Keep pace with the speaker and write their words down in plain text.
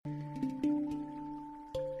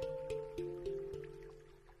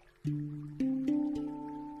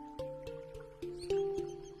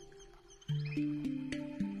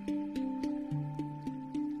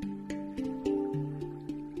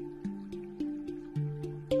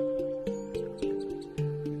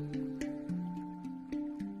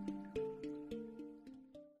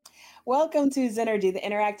Welcome to Zenergy, the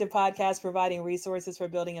interactive podcast providing resources for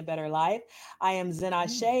building a better life. I am Zen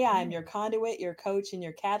Ashe. I am your conduit, your coach, and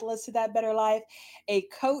your catalyst to that better life. A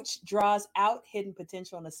coach draws out hidden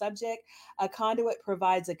potential in a subject. A conduit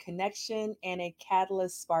provides a connection, and a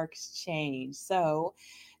catalyst sparks change. So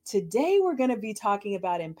today we're going to be talking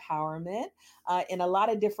about empowerment in a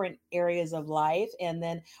lot of different areas of life. And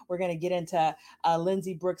then we're going to get into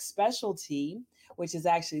Lindsay Brooks' specialty, which is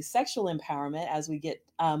actually sexual empowerment as we get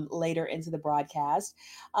later into the broadcast.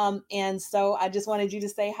 And so I just wanted you to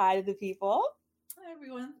say hi to the people. Hi,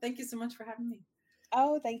 everyone. Thank you so much for having me.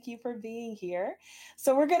 Oh, thank you for being here.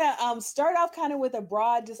 So we're going to start off kind of with a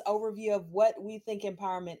broad just overview of what we think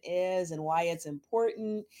empowerment is and why it's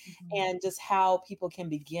important, and just how people can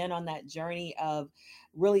begin on that journey of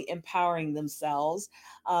really empowering themselves.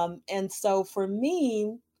 And so for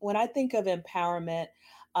me, when I think of empowerment,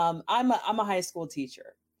 I'm a high school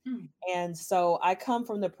teacher. And so I come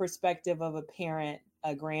from the perspective of a parent,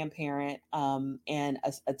 a grandparent, and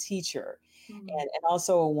a teacher, and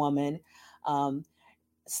also a woman.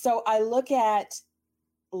 So I look at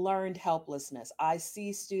learned helplessness. I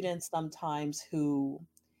see students sometimes who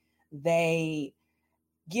they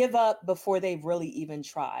give up before they've really even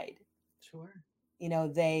tried. Sure. You know,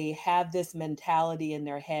 they have this mentality in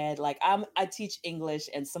their head. Like I teach English,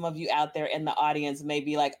 and some of you out there in the audience may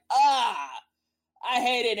be like, I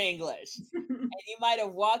hated English. And you might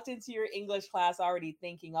have walked into your English class already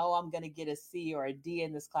thinking, oh, I'm going to get a C or a D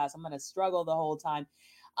in this class. I'm going to struggle the whole time.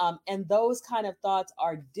 And those kind of thoughts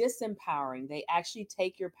are disempowering. They actually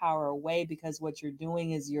take your power away, because what you're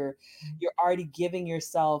doing is you're already giving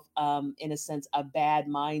yourself, in a sense, a bad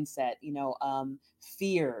mindset,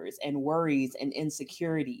 fears and worries and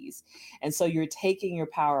insecurities. And so you're taking your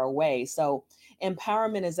power away. So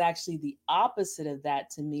empowerment is actually the opposite of that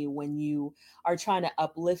to me. When you are trying to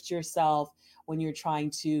uplift yourself, when you're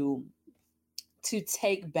trying to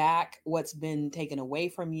take back what's been taken away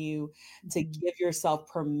from you, to give yourself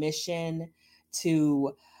permission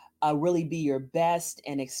to really be your best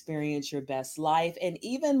and experience your best life, and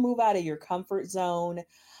even move out of your comfort zone.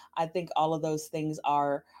 I think all of those things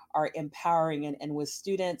are empowering. And with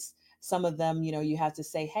students, some of them, you have to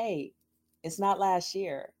say, hey, it's not last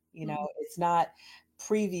year, it's not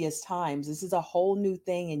previous times. This is a whole new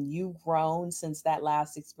thing, and you've grown since that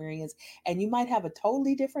last experience, and you might have a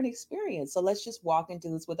totally different experience. So let's just walk into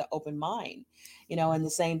this with an open mind, and the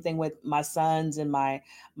same thing with my sons and my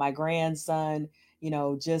grandson.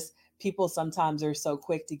 Just people sometimes are so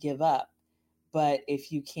quick to give up. But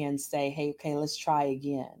if you can say, hey, okay, let's try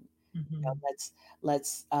again.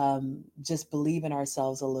 Let's just believe in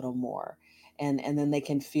ourselves a little more. And then they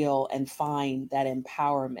can feel and find that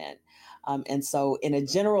empowerment. And so in a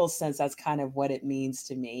general sense, that's kind of what it means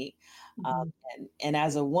to me. And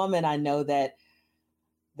as a woman, I know that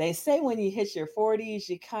they say when you hit your 40s,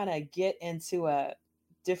 you kind of get into a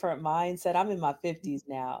different mindset. I'm in my 50s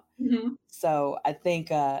now. So I think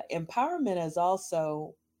empowerment is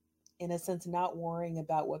also, in a sense, not worrying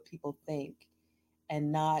about what people think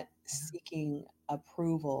and not seeking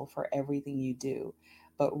approval for everything you do,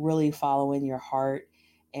 but really following your heart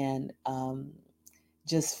and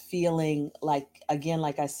just feeling like, again,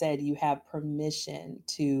 like I said, you have permission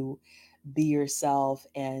to be yourself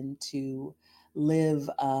and to live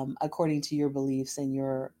according to your beliefs and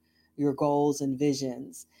your goals and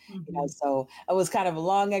visions. So it was kind of a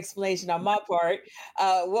long explanation on my part.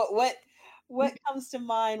 What comes to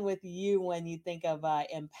mind with you when you think of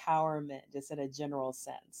empowerment, just in a general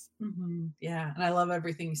sense? Yeah. And I love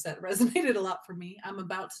everything you said. It resonated a lot for me. I'm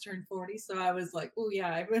about to turn 40. So I was like, oh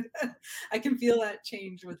yeah, I can feel that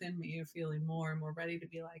change within me of feeling more and more ready to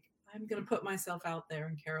be like, I'm going to put myself out there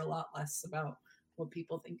and care a lot less about what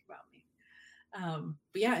people think about me.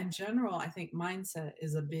 But yeah, in general, I think mindset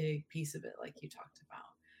is a big piece of it, like you talked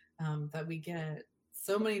about, that we get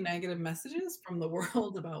so many negative messages from the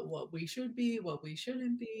world about what we should be, what we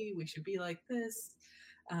shouldn't be. We should be like this,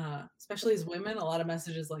 especially as women, a lot of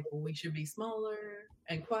messages like, well, we should be smaller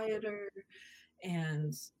and quieter.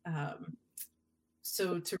 And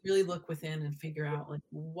so to really look within and figure out like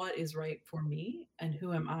what is right for me and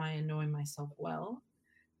who am I, and knowing myself well,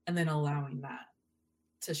 and then allowing that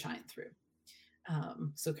to shine through.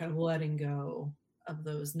 So kind of letting go of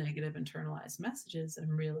those negative internalized messages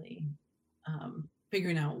and really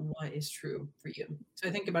figuring out what is true for you. So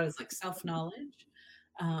I think about it as like self-knowledge,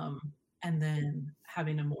 and then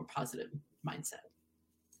having a more positive mindset.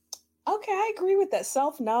 Okay, I agree with that.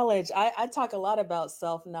 Self-knowledge. I talk a lot about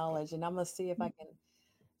self-knowledge, and I'm going to see if I can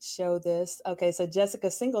show this. Okay, so Jessica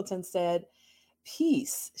Singleton said,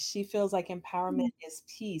 peace. She feels like empowerment is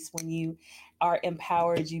peace. When you are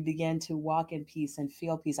empowered, you begin to walk in peace and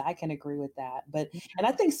feel peace. I can agree with that. And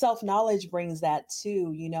I think self-knowledge brings that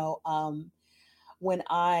too. When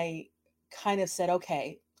I kind of said,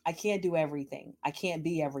 okay, I can't do everything. I can't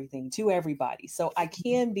be everything to everybody. So I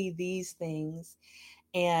can be these things,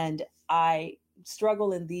 and I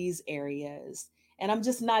struggle in these areas. And I'm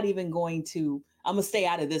just not even I'm going to stay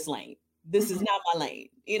out of this lane. This is not my lane,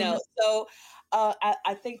 So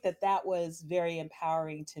I think that was very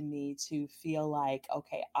empowering to me to feel like,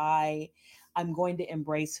 okay, I'm going to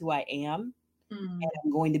embrace who I am, and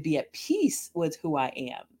I'm going to be at peace with who I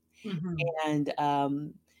am.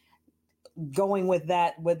 And going with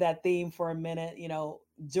that theme for a minute,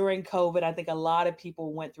 during COVID, I think a lot of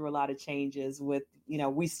people went through a lot of changes with,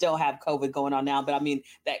 we still have COVID going on now, but I mean,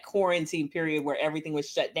 that quarantine period where everything was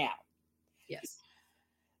shut down. Yes.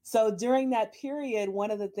 So during that period,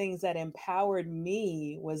 one of the things that empowered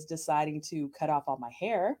me was deciding to cut off all my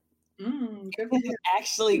hair,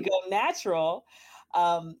 actually go natural.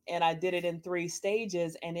 And I did it in 3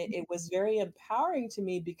 stages, and it was very empowering to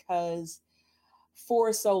me because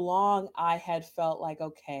for so long I had felt like,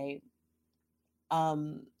 okay,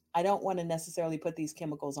 I don't want to necessarily put these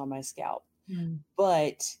chemicals on my scalp,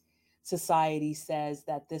 but society says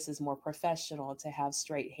that this is more professional to have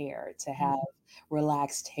straight hair, to have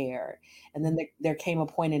relaxed hair. And then there came a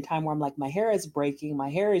point in time where I'm like, my hair is breaking, my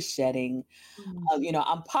hair is shedding.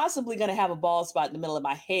 I'm possibly going to have a bald spot in the middle of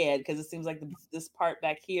my head because it seems like this part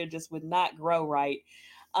back here just would not grow right.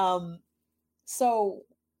 So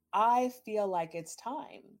I feel like it's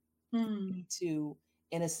time to,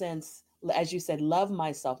 in a sense, as you said, love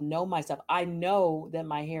myself, know myself. I know that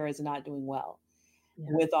my hair is not doing well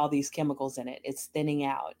with all these chemicals in it. It's thinning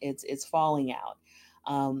out. It's falling out.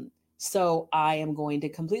 So I am going to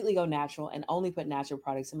completely go natural and only put natural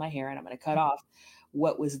products in my hair. And I'm going to cut off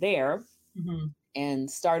what was there and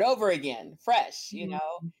start over again, fresh,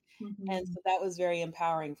 And so that was very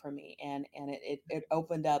empowering for me. And it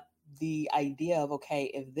opened up the idea of, okay,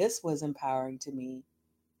 if this was empowering to me,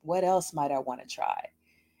 what else might I want to try?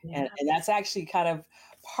 And that's actually kind of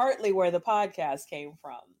partly where the podcast came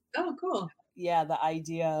from. Oh, cool. Yeah, the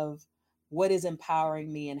idea of what is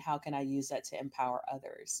empowering me and how can I use that to empower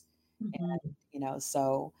others. And,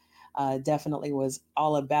 so definitely was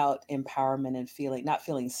all about empowerment and not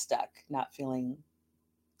feeling stuck, not feeling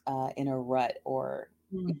in a rut or,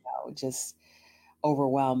 just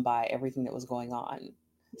overwhelmed by everything that was going on.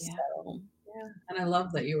 Yeah. And I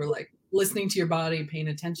love that you were like listening to your body, paying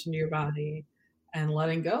attention to your body, and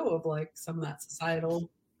letting go of like some of that societal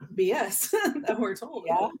BS that we're told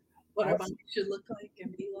what our body should look like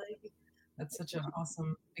and be like. That's such an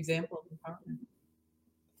awesome example of empowerment.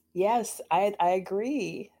 Yes, I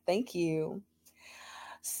agree. Thank you.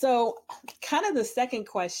 So kind of the second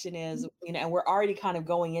question is, and we're already kind of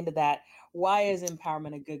going into that, why is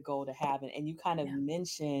empowerment a good goal to have? And you kind of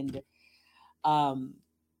mentioned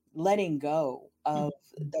letting go of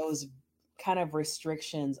those kind of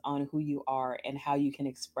restrictions on who you are and how you can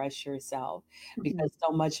express yourself, because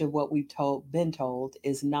so much of what we've been told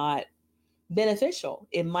is not beneficial.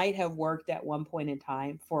 It might have worked at one point in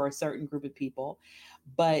time for a certain group of people,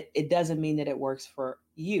 but it doesn't mean that it works for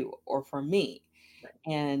you or for me.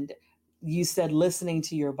 And you said listening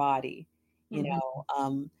to your body,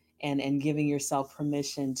 and giving yourself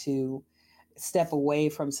permission to step away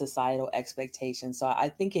from societal expectations. So I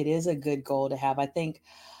think it is a good goal to have. I think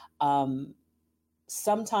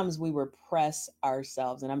sometimes we repress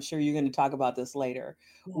ourselves, and I'm sure you're going to talk about this later.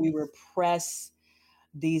 We repress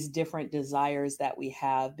these different desires that we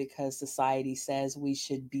have because society says we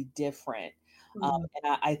should be different. And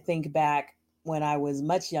I think back when I was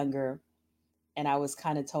much younger and I was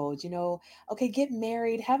kind of told, okay, get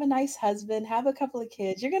married, have a nice husband, have a couple of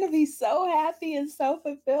kids. You're going to be so happy and so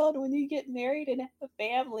fulfilled when you get married and have a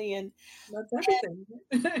family. And that's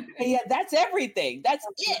everything. That's everything. That's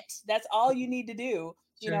it. That's all you need to do.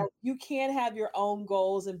 Sure. You can have your own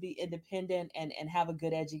goals and be independent and have a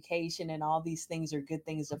good education, and all these things are good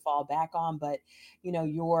things to fall back on. But,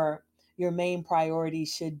 your main priority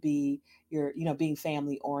should be being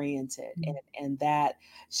family oriented, and that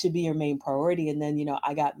should be your main priority. And then,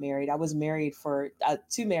 I got married. I was married for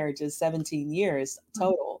 2 marriages, 17 years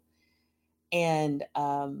total. And,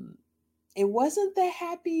 it wasn't the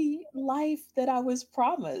happy life that I was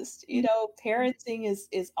promised. Parenting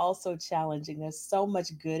is also challenging. There's so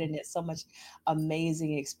much good in it, so much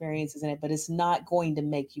amazing experiences in it, but it's not going to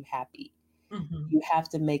make you happy. You have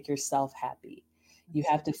to make yourself happy. You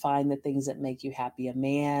have to find the things that make you happy. A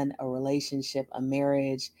man, a relationship, a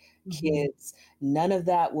marriage, kids, none of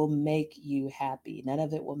that will make you happy. None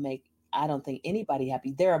of it will make I don't think anybody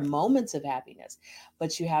happy. There are moments of happiness,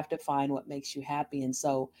 but you have to find what makes you happy. And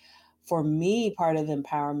so for me, part of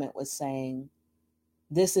empowerment was saying,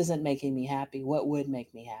 this isn't making me happy. What would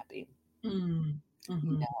make me happy? Mm.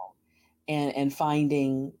 You Mhm. know, and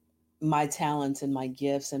finding my talents and my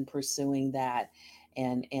gifts and pursuing that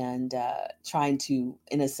and trying to,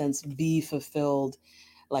 in a sense, be fulfilled.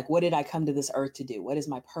 Like, what did I come to this earth to do? What is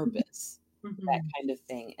my purpose? That Mhm. kind of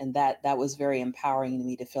thing. And that was very empowering to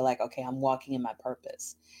me to feel like, okay, I'm walking in my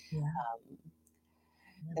purpose. Yeah. Um,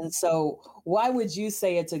 and so why would you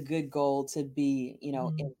say it's a good goal to be,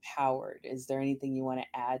 Mm. empowered? Is there anything you want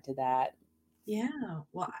to add to that? Yeah.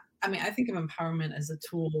 Well, I mean, I think of empowerment as a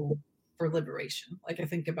tool for liberation. Like I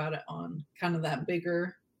think about it on kind of that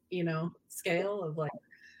bigger, scale of like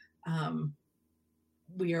um,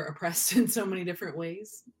 we are oppressed in so many different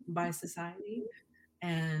ways by society.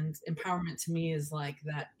 And empowerment to me is like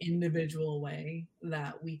that individual way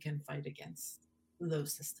that we can fight against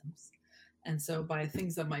those systems. And so by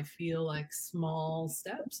things that might feel like small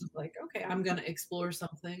steps of like, okay, I'm going to explore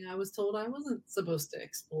something I was told I wasn't supposed to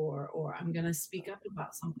explore, or I'm going to speak up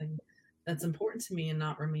about something that's important to me and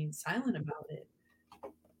not remain silent about it.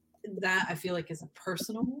 That I feel like is a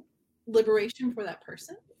personal liberation for that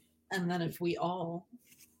person. And then if we all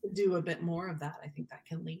do a bit more of that, I think that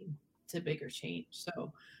can lead to bigger change.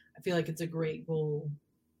 So I feel like it's a great goal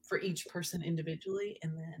for each person individually.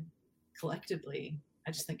 And then collectively,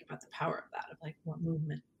 I just think about the power of that, of like what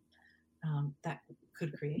movement that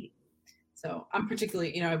could create. So I'm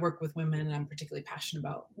particularly, I work with women and I'm particularly passionate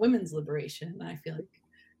about women's liberation. And I feel like,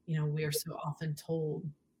 we are so often told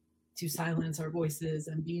to silence our voices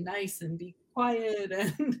and be nice and be quiet.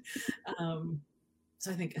 And um,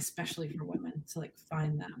 so I think, especially for women, to like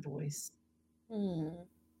find that voice Hmm.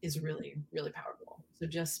 is really, really powerful. So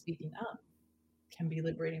just speaking up can be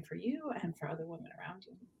liberating for you and for other women around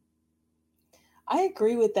you. I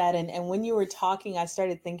agree with that. And when you were talking, I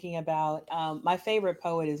started thinking about my favorite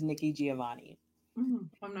poet is Nikki Giovanni.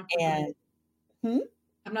 I'm not familiar. And hmm,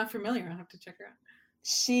 I'm not familiar. I'll have to check her out.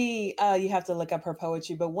 you have to look up her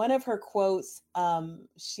poetry, but one of her quotes,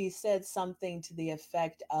 she said something to the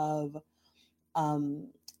effect of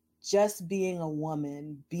um, just being a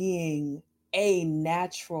woman, being a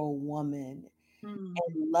natural woman, Mm,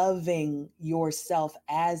 and loving yourself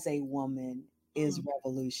as a woman is mm,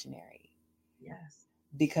 revolutionary yes.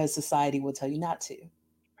 because society will tell you not to,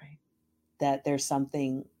 Right. that there's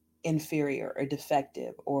something inferior or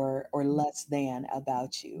defective or less than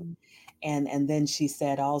about you. Mm, And then she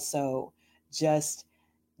said also, just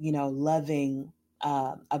loving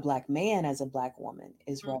a black man as a black woman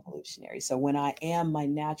is mm, revolutionary. So when I am my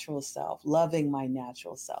natural self, loving my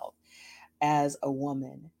natural self as a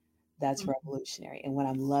woman, that's mm, revolutionary. And when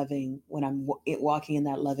I'm walking in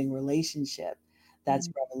that loving relationship, that's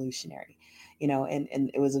mm, revolutionary.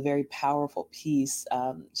 And it was a very powerful piece.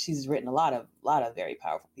 She's written a lot of very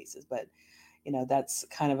powerful pieces, but that's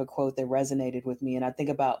kind of a quote that resonated with me. And I think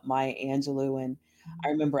about Maya Angelou, and I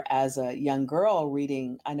remember as a young girl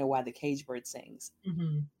reading I Know Why the Cage Bird Sings.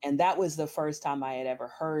 mm, And that was the first time I had ever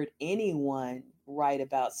heard anyone write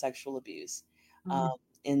about sexual abuse, um, mm,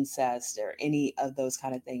 incest, or any of those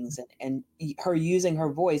kind of things. And her using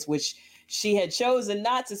her voice, which she had chosen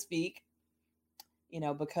not to speak,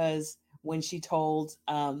 because when she told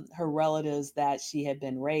her relatives that she had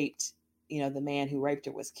been raped, the man who raped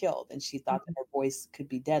her was killed, and she thought that mm, her voice could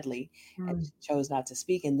be deadly, and mm, she chose not to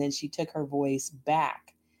speak. And then she took her voice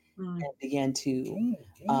back mm, and began to,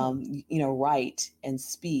 write and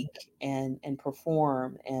speak and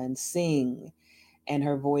perform and sing, and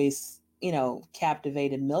her voice,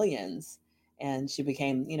 captivated millions. And she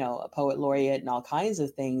became, a poet laureate and all kinds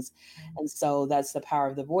of things. And so that's the power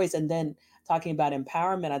of the voice. And then talking about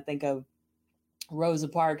empowerment, I think of Rosa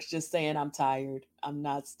Parks just saying, "I'm tired. I'm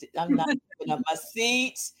not giving up my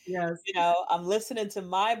seat. yes. I'm listening to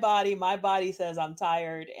my body. My body says I'm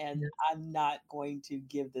tired, and Yes. I'm not going to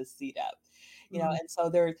give this seat up." Mm, And so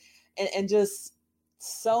there, and just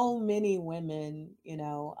so many women,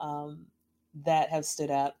 that have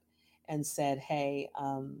stood up and said, "Hey,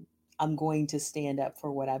 I'm going to stand up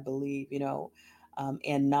for what I believe,"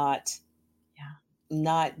 and yeah.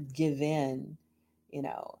 not give in, you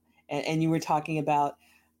know. And you were talking about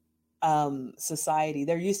society.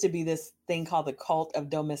 There used to be this thing called the cult of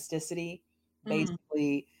domesticity, Mm,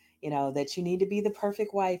 basically, that you need to be the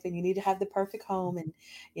perfect wife and you need to have the perfect home, and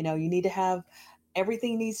you need to have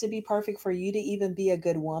everything needs to be perfect for you to even be a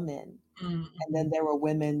good woman. mm, And then mhm, there were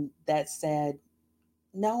women that said,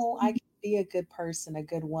 no, I can be a good person, a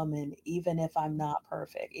good woman, even if I'm not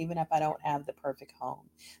perfect, even if I don't have the perfect home,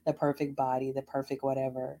 the perfect body, the perfect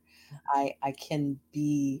whatever. I can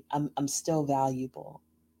be, I'm still valuable,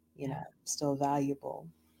 Yeah, still valuable.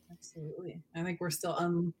 absolutely. I think we're still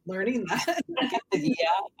unlearning that. Yeah,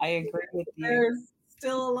 I agree with you. There's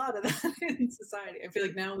still a lot of that in society. I feel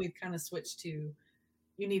like now we've kind of switched to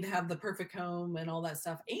you need to have the perfect home and all that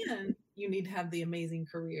stuff, and you need to have the amazing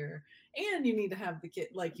career, and you need to have the kid.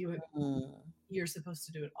 Like Mm. you're supposed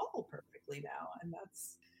to do it all perfectly now, and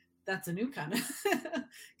that's a new kind of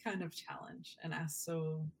kind of challenge, and asks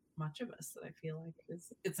so much of us that I feel like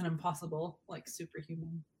it's an impossible, like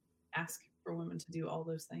superhuman ask for women to do all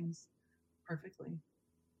those things perfectly.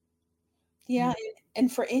 Yeah, Yeah.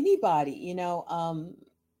 and for anybody,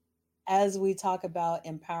 as we talk about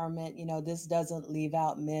empowerment, this doesn't leave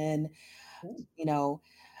out men, you know,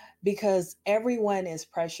 because everyone is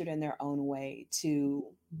pressured in their own way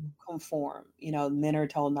to Mhm. conform. Men are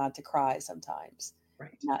told not to cry sometimes,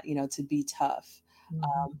 Right. not, to be tough,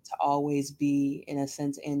 Mhm. to always be, in a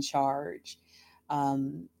sense, in charge.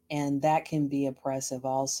 And that can be oppressive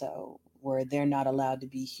also, where they're not allowed to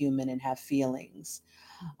be human and have feelings.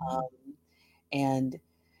 Mhm. Um, and,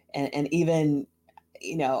 and even,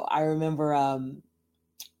 I remember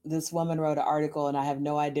this woman wrote an article, and I have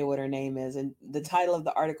no idea what her name is. And the title of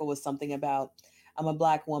the article was something about, I'm a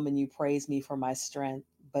Black woman, you praise me for my strength,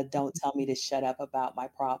 but don't tell me to shut up about my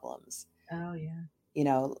problems. Oh yeah.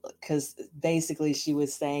 Because basically she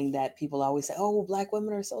was saying that people always say, oh, Black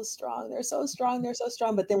women are so strong. They're so strong. They're so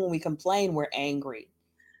strong. But then when we complain, we're angry.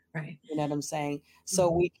 Right. You know what I'm saying? So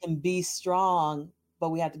Mhm. we can be strong, but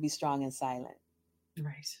we have to be strong and silent,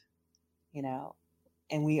 Right. you know?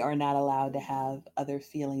 And we are not allowed to have other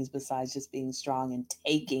feelings besides just being strong and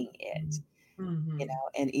taking it. Mm-hmm.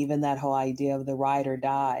 And even that whole idea of the ride or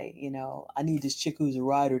die, I need this chick who's a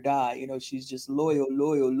ride or die, she's just loyal,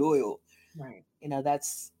 loyal, loyal. Right.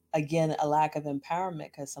 That's again a lack of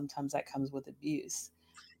empowerment, because sometimes that comes with abuse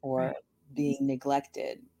or Right. being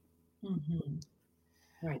neglected. Mm-hmm.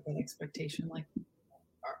 Right. That expectation, like,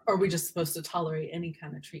 are we just supposed to tolerate any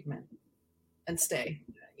kind of treatment and stay,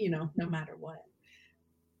 no matter what?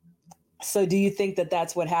 So do you think that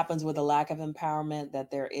that's what happens with a lack of empowerment,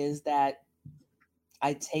 that there is that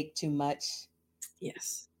I take too much?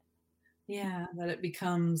 Yes. Yeah, that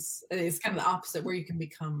it's kind of the opposite, where you can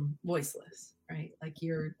become voiceless, right? Like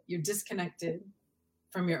you're disconnected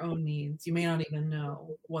from your own needs. You may not even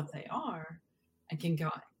know what they are, and can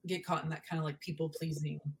get caught in that kind of like people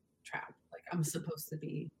pleasing trap. Like, I'm supposed to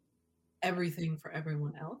be everything for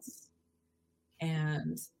everyone else.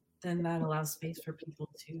 And then that allows space for people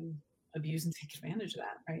to abuse and take advantage of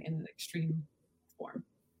that, right? In an extreme form.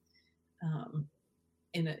 Um,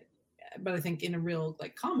 in a but I think in a real,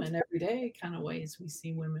 like, common everyday kind of ways, we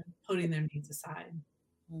see women putting their needs aside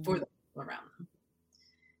for Mhm. the people around them.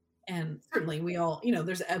 And certainly we all,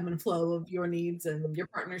 there's an ebb and flow of your needs and your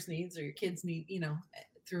partner's needs or your kids' need,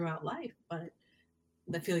 throughout life. But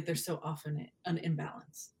I feel like there's so often an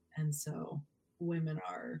imbalance. And so women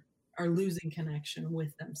are losing connection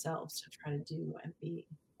with themselves to try to do and be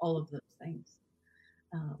all of those things.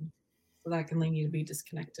 Um, so that can lead you to be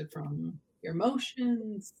disconnected from your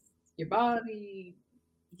emotions, your body,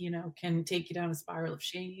 can take you down a spiral of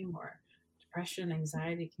shame or depression,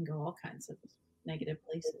 anxiety, can go all kinds of negative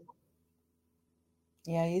places.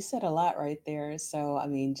 Yeah, you said a lot right there. So, I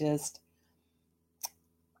mean,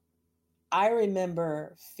 I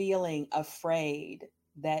remember feeling afraid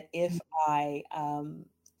that if I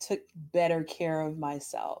took better care of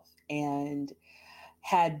myself and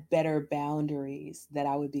had better boundaries, that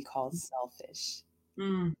I would be called selfish.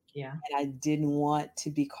 Yeah. And I didn't want to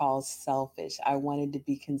be called selfish. I wanted to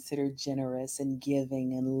be considered generous and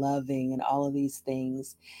giving and loving and all of these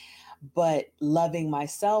things. But loving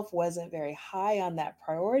myself wasn't very high on that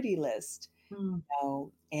priority list.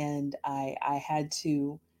 Mm, And I had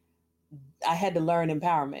to learn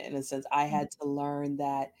empowerment, in a sense. I had to learn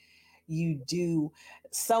that you do.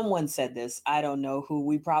 Someone said this, I don't know who.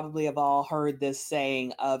 We probably have all heard this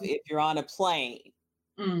saying of, if you're on a plane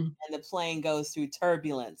mm, and the plane goes through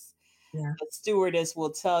turbulence, yeah. the stewardess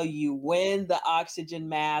will tell you when the oxygen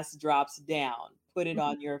mask drops down, put it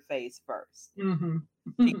on your face first. Mhm.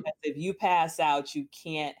 Because if you pass out, you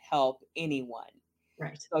can't help anyone.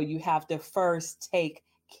 Right. So you have to first take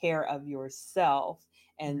care of yourself,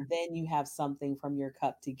 Yeah. and then you have something from your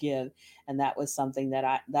cup to give. And that was something that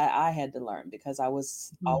I had to learn, because I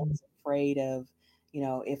was Mhm. always afraid of,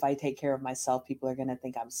 if I take care of myself, people are going to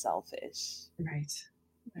think I'm selfish. Right.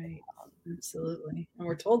 Right. Absolutely. And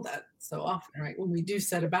we're told that so often, right? When we do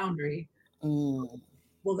set a boundary, Mm,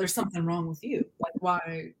 well, there's something wrong with you.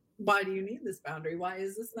 Like, why do you need this boundary? Why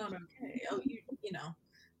is this not okay? Oh, you know,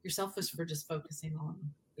 you're selfish for just focusing on,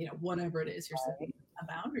 you know, whatever it is you're setting a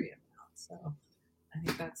boundary about. So I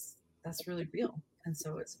think that's really real. And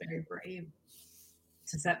so it's very brave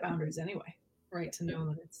to set boundaries anyway, right? To know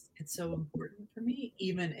that it's so important for me,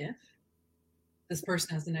 even if this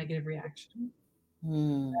person has a negative reaction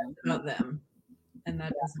about them. And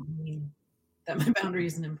that doesn't mean that my boundary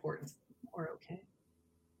isn't important or okay.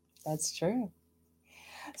 That's true.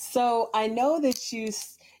 So I know that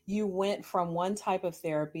you went from one type of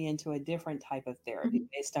therapy into a different type of therapy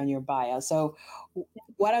based on your bio. So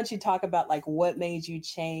why don't you talk about like what made you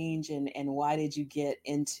change and why did you get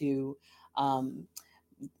into um,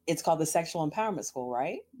 it's called the Sexual Empowerment School,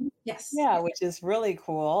 right? Yes. Yeah, which is really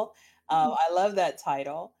cool. I love that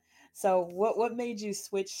title. So what made you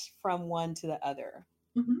switch from one to the other?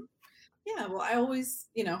 Mm-hmm. Yeah, well, I always,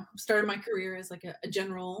 you know, started my career as like a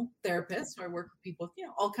general therapist. So I work with people with, you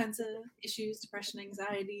know, all kinds of issues, depression,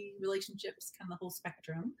 anxiety, relationships, kind of the whole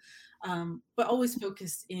spectrum. But always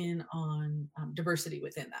focused in on diversity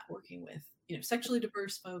within that, working with, you know, sexually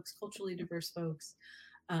diverse folks, culturally diverse folks,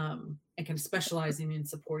 and kind of specializing in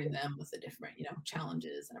supporting them with the different, you know,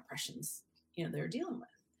 challenges and oppressions, you know, they're dealing with.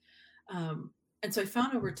 And so I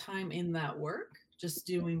found over time in that work, just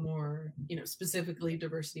doing more, you know, specifically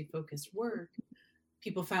diversity focused work,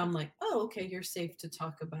 people found like, oh, okay, you're safe to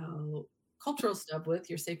talk about cultural stuff with,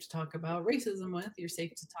 you're safe to talk about racism with, you're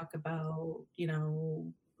safe to talk about, you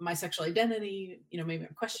know, my sexual identity, you know, maybe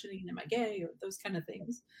I'm questioning, am I gay, or those kind of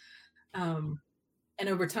things. And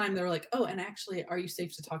over time they were like, oh, and actually, are you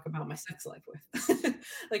safe to talk about my sex life with?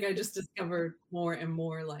 Like I just discovered more and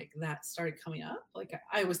more like that started coming up. Like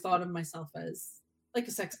I always thought of myself as like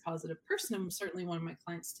a sex positive person. I'm certainly one of my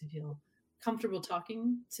clients to feel comfortable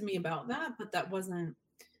talking to me about that, but there's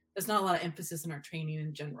not a lot of emphasis in our training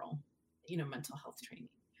in general, you know, mental health training.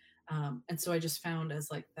 And so I just found as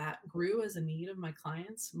like that grew as a need of my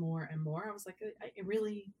clients more and more, I was like, I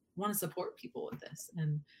really want to support people with this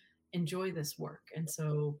and enjoy this work. And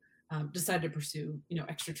so decided to pursue, you know,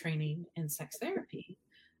 extra training in sex therapy.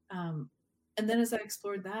 Um, and then as I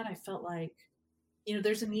explored that, I felt like, you know,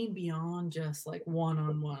 there's a need beyond just like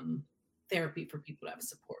one-on-one therapy for people to have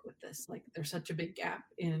support with this. Like there's such a big gap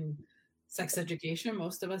in sex education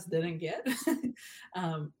most of us didn't get.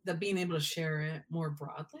 That being able to share it more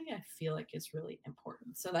broadly, I feel like is really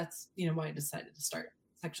important. So that's, you know, why I decided to start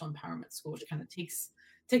Sexual Empowerment School, which kind of takes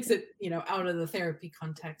it, you know, out of the therapy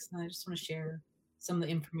context. And I just want to share some of the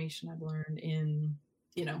information I've learned in,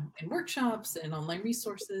 you know, in workshops and online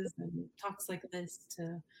resources and talks like this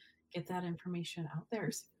to get that information out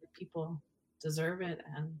there so people deserve it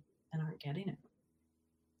and aren't getting it.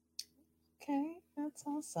 Okay, that's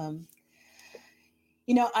awesome.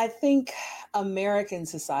 You know, I think American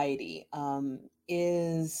society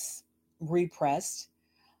is repressed.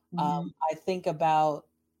 Mm-hmm. I think about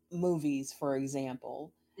movies, for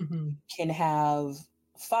example, Mm-hmm. can have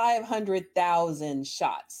 500,000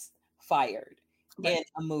 shots fired Right. in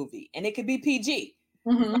a movie, and it could be PG,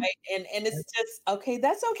 Mm-hmm. right? And it's just okay.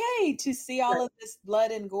 That's okay to see all Right. of this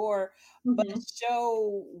blood and gore, but Mm-hmm.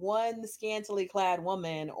 show one scantily clad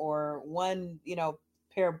woman or one, you know,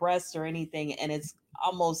 pair of breasts or anything, and it's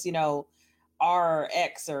almost, you know,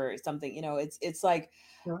 RX or something. You know, it's like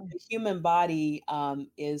Sure. the human body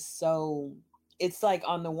is so. It's like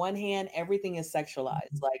on the one hand, everything is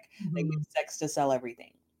sexualized. Like they Mm-hmm. use sex to sell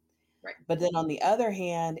everything. Right. But then on the other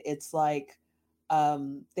hand, it's like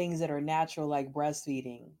things that are natural, like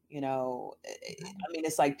breastfeeding. You know, I mean,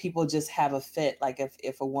 it's like people just have a fit. Like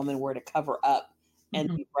if a woman were to cover up and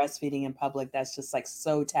Mm-hmm. be breastfeeding in public, that's just like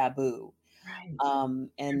so taboo. Right.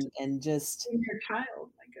 And just Your child,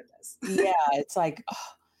 my goodness. yeah, it's like, oh,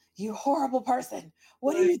 you horrible person.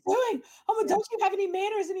 What are Right. you doing? Oh, but Yeah. don't you have any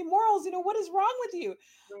manners, any morals? You know, what is wrong with you?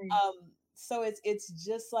 Right. So it's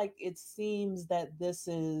just like it seems that this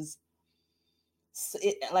is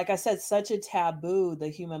like I said, such a taboo. The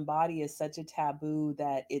human body is such a taboo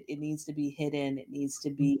that it needs to be hidden. It needs to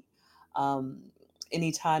be um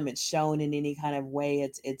anytime it's shown in any kind of way,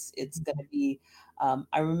 it's gonna be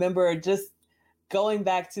I remember just going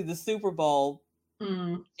back to the Super Bowl,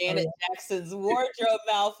 Mm. Oh, Janet yeah. Jackson's wardrobe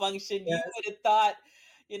malfunction. You Yes. would have thought,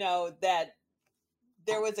 you know, that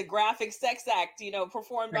there was a graphic sex act, you know,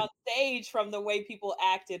 performed Right. on stage from the way people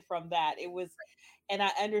acted from that. It was, and I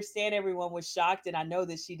understand everyone was shocked, and I know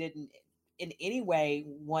that she didn't in any way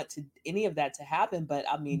want to any of that to happen, but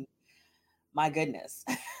I mean, my goodness.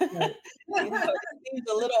 Right. You know, it seems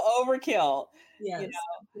a little overkill, you Yes,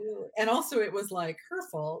 know. absolutely. And also it was like her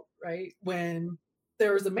fault, right? When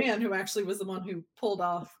there was a man who actually was the one who pulled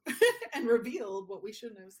off and revealed what we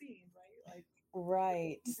shouldn't have seen, right? Like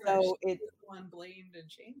Right. Right. So She was the one blamed and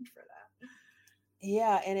shamed for that.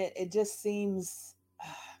 yeah, and it just seems,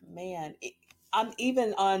 man, I'm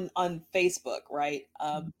even on Facebook, right?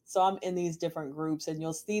 Mhm. So I'm in these different groups, and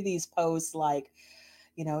you'll see these posts like,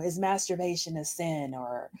 is masturbation a sin?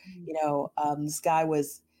 Or, Mhm.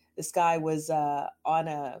 this guy was on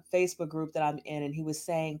a Facebook group that I'm in, and he was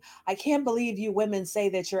saying, I can't believe you women say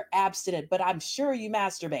that you're abstinent, but I'm sure you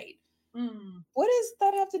masturbate. Mm. What does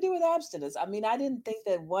that have to do with abstinence? I mean, I didn't think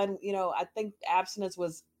that I think abstinence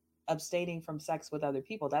was abstaining from sex with other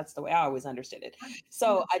people. That's the way I always understood it. Right. Yeah.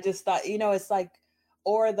 So I just thought, it's like,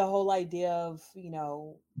 or the whole idea of,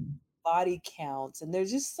 body counts. And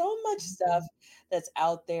there's just so much stuff Mhm. that's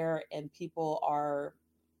out there and people are,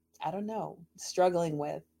 I don't know, struggling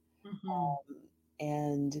with. Mhm.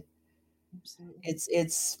 And Absolutely.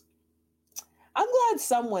 it's I'm glad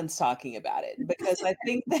someone's talking about it, because I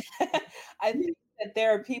think that I think that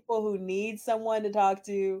there are people who need someone to talk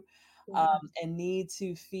to, Yeah. and need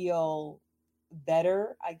to feel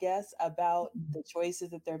better, I guess, about Mhm. the choices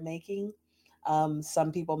that they're making.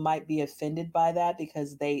 Some people might be offended by that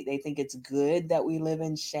because they think it's good that we live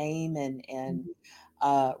in shame and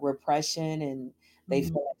Mhm. repression, and they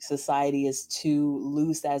Mhm. feel like society is too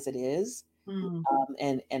loose as it is. Mhm.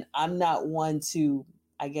 And I'm not one to,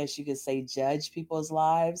 I guess you could say, judge people's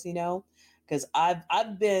lives, because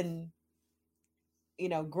I've been,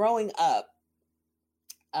 growing up.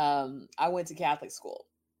 I went to Catholic school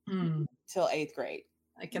Mm. till 8th grade,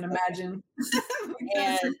 I can imagine what kind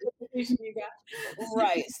of and certification you got.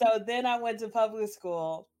 right. So then I went to public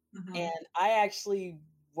school, and Uh-huh. I actually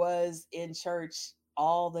was in church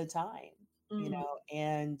all the time, Mm.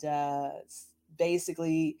 and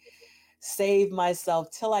basically saved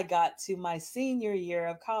myself till I got to my senior year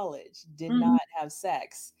of college. Did Mhm. not have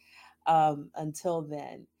sex until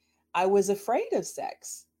then. I was afraid of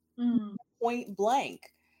sex, Mm. point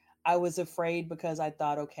blank. I was afraid because I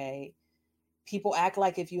thought, okay, people act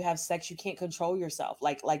like if you have sex, you can't control yourself.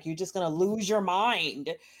 Like you're just gonna lose your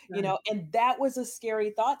mind, Right. And that was a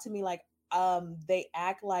scary thought to me. Like, they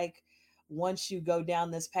act like once you go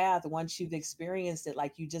down this path, once you've experienced it,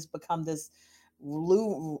 like you just become this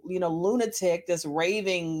lunatic, this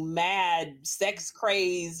raving, mad, sex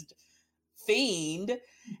crazed fiend.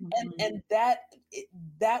 and Mhm. and that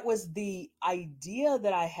that was the idea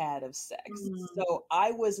that I had of sex. Mm. So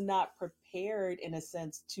I was not prepared, in a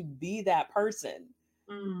sense, to be that person.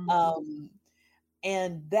 Mm. um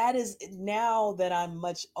and that is, now that I'm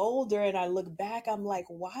much older and I look back, I'm like,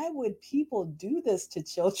 why would people do this to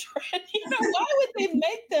children? Why would they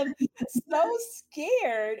make them so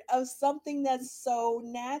scared of something that's so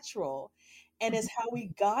natural and is how we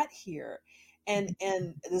got here? And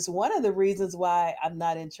this is one of the reasons why I'm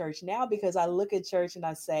not in church now, because I look at church and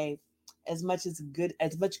I say, as much good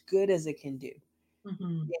as it can do,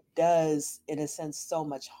 Mhm. it does, in a sense, so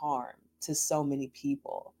much harm to so many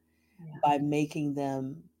people Yeah. by making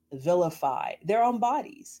them vilify their own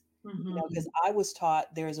bodies. Because Mhm. I was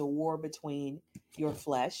taught there's a war between your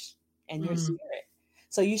flesh and your Mm. spirit.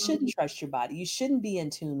 So you shouldn't Mhm. trust your body. You shouldn't be in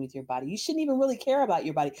tune with your body. You shouldn't even really care about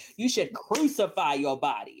your body. You should crucify your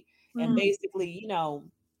body and Mm. basically,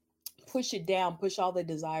 push it down, push all the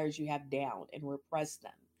desires you have down and repress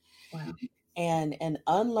them. Wow. And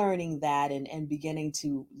unlearning that, and beginning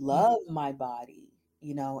to Mm. love my body,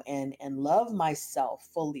 and love myself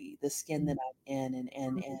fully, the skin Mm. that I'm in,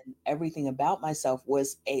 and everything about myself,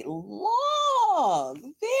 was a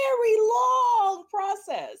long, very long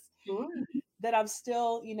process Sure. that I'm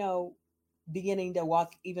still, beginning to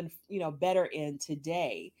walk even, better in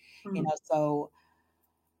today. Mm. So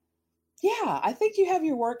yeah, I think you have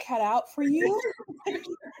your work cut out for you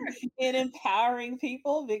in empowering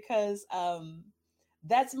people, because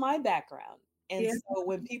that's my background. And Yeah. so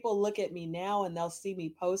when people look at me now and they'll see me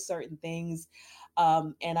post certain things,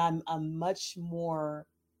 and I'm much more,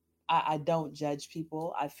 I don't judge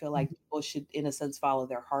people. I feel like Mhm. people should, in a sense, follow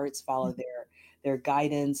their hearts, follow their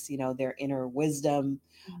guidance, their inner wisdom.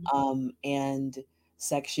 Mhm. And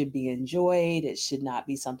sex should be enjoyed. It should not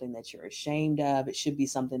be something that you're ashamed of. It should be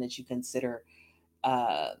something that you consider,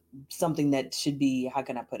 uh, something that should be, how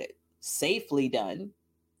can I put it, safely done,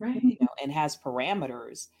 Right. and has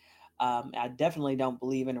parameters. I definitely don't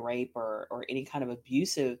believe in rape or any kind of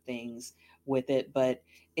abusive things with it, but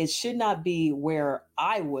it should not be where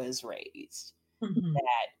I was raised. Mhm.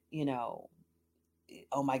 That,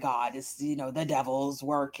 oh my God, it's, the devil's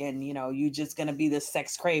work, and, you just going to be this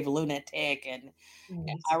sex crave lunatic. And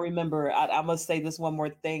Right. I remember, I'm going to say this one more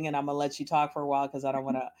thing and I'm going to let you talk for a while, because I don't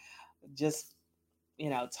want to just,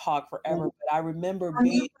 talk forever, but I remember I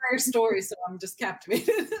being, know your story, so I'm just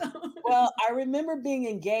captivated. well, I remember being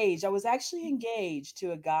engaged. I was actually engaged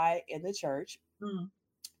to a guy in the church. Mm,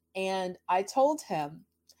 And I told him,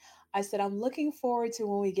 I said, I'm looking forward to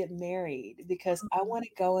when we get married because I mm, want to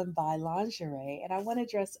go and buy lingerie and I want to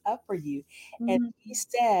dress up for you. And mm. he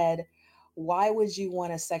said, why would you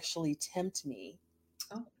want to sexually tempt me?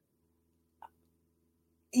 Oh,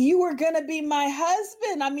 You were going to be my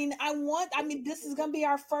husband. I mean, this is going to be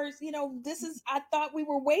our first, I thought we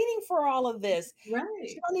were waiting for all of this. You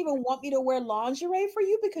right, don't even want me to wear lingerie for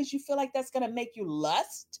you because you feel like that's going to make you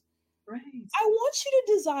lust. right. I want you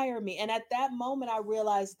to desire me. And at that moment, I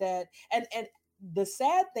realized that, and the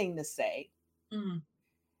sad thing to say Mm.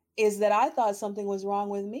 is that I thought something was wrong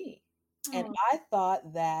with me. And Oh, I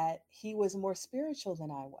thought that he was more spiritual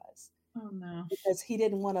than I was oh no. because he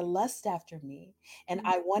didn't want to lust after me. And Mm,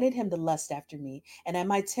 I wanted him to lust after me. And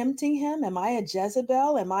am I tempting him? Am I a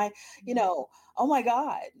Jezebel? Am I, oh my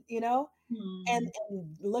God, mm. And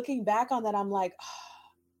looking back on that, I'm like,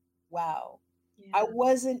 wow. I Yeah,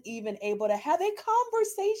 wasn't even able to have a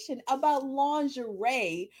conversation about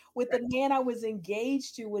lingerie with the right, man I was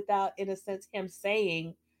engaged to without, in a sense, him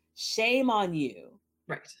saying, shame on you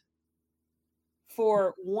right.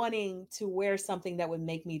 for wanting to wear something that would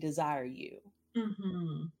make me desire you.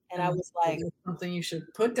 Mm-hmm. And I And was like, it's something you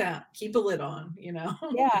should put down, keep a lid on, you know.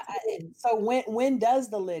 yeah. It's good. So when does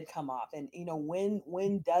the lid come off? And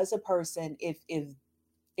when does a person,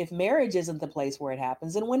 if marriage isn't the place where it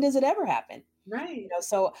happens, then when does it ever happen? Right.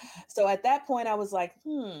 So at that point I was like,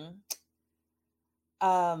 well,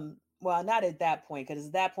 not at that point, because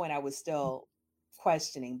at that point I was still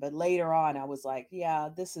questioning, but later on I was like, yeah,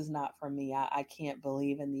 this is not for me. I can't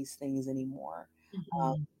believe in these things anymore.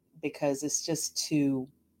 um, Mhm. because it's just too,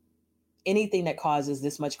 anything that causes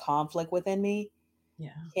this much conflict within me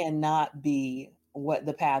Yeah. cannot be what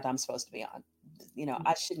the path I'm supposed to be on.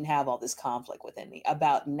 I shouldn't have all this conflict within me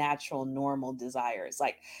about natural, normal desires,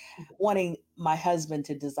 like wanting my husband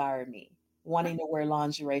to desire me, Right. wanting to wear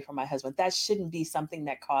lingerie for my husband. That shouldn't be something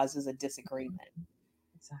that causes a Mhm. disagreement, you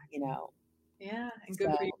Exactly. know? Yeah, and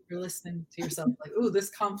good for you So, for listening to yourself. Like, ooh,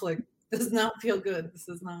 this conflict does not feel good. This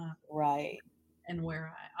is not right, and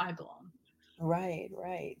where I belong. right.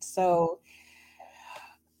 So,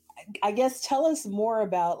 I guess tell us more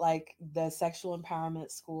about like the sexual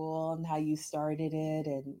empowerment school and how you started it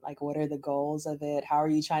and like what are the goals of it? How are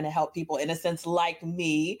you trying to help people in a sense like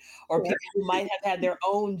me or Sure. people who might have had their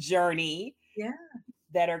own journey Yeah.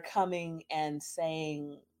 that are coming and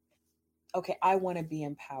saying, okay, I want to be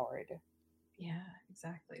empowered. Yeah,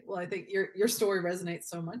 exactly. Well, I think your story resonates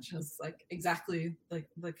so much. It's like exactly like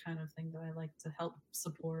the kind of thing that I like to help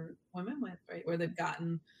support women with, right? Where they've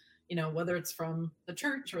gotten, whether it's from the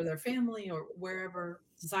church or their family or wherever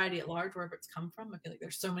society at large, wherever it's come from. I feel like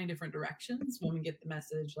there's so many different directions. Women get the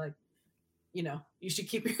message like, you should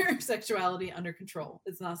keep your sexuality under control.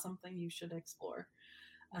 It's not something you should explore.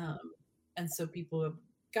 Um, and so people have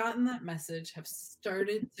gotten that message, have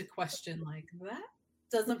started to question, like, that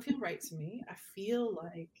doesn't feel right to me. I feel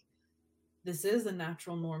like this is a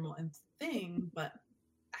natural, normal and thing, but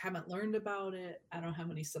I haven't learned about it. I don't have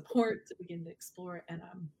any support to begin to explore it, and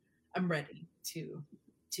I'm ready to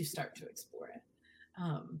start to explore it.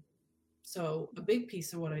 Um, so a big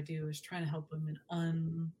piece of what I do is trying to help women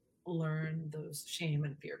unlearn those shame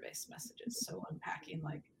and fear-based messages. So unpacking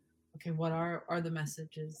like, okay, what are the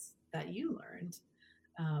messages that you learned?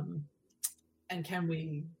 Um, and can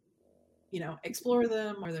we, explore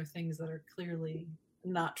them? Are there things that are clearly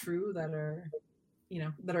not true that are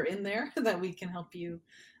in there that we can help you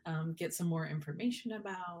get some more information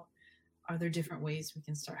about? Are there different ways we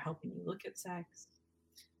can start helping you look at sex?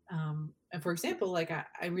 And for example, like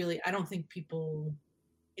I don't think people,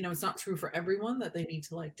 it's not true for everyone that they need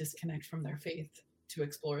to like disconnect from their faith to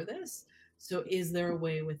explore this. So is there a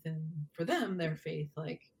way within for them, their faith,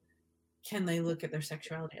 like can they look at their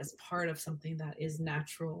sexuality as part of something that is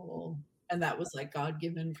natural and that was like God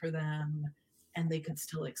given for them and they could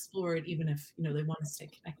still explore it even if, they want to stay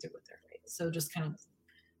connected with their faith. So just kind of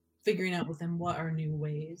figuring out with them what are new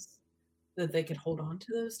ways that they could hold on to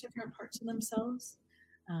those different parts of themselves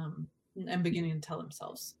and beginning to tell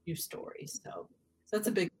themselves new stories. So that's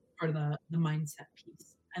a big part of the mindset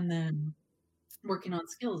piece. And then working on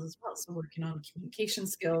skills as well. So working on communication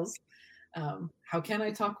skills. How can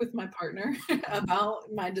I talk with my partner about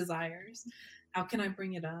my desires? How can I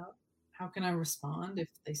bring it up? How can I respond if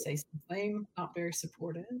they say something not very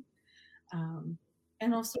supportive? Um,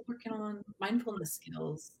 and also working on mindfulness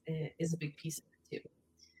skills is a big piece of it too.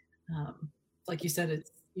 Like you said,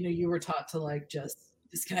 it's you were taught to like just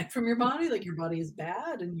disconnect from your body, like your body is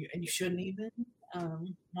bad and you shouldn't even.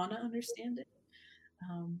 want to understand it.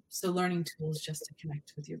 So learning tools just to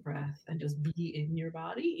connect with your breath and just be in your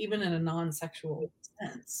body, even in a non-sexual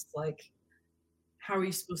sense. Like, how are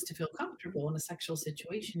you supposed to feel comfortable in a sexual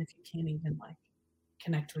situation if you can't even like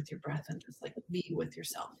connect with your breath and just like be with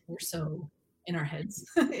yourself? We're so in our heads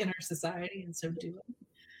in our society, and so do it.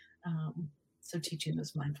 So teaching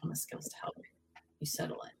those mindfulness skills to help you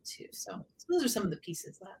settle in too. So those are some of the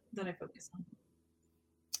pieces that I focus on.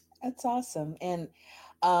 That's awesome. And,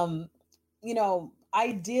 um,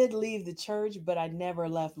 I did leave the church, but I never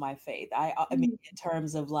left my faith. I mean, in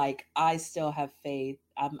terms of like, I still have faith.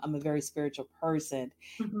 I'm a very spiritual person.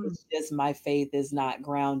 Mm-hmm. It's just my faith is not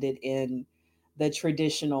grounded in the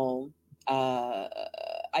traditional uh,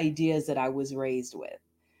 ideas that I was raised with.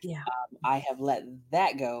 Yeah. I have let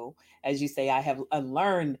that go. As you say, I have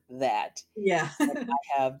unlearned that. Yeah. I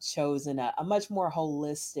have chosen a much more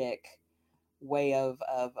holistic way of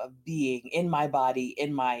being in my body,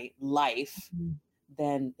 in my life,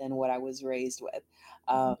 than what I was raised with.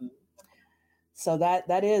 So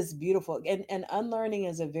that is beautiful, and unlearning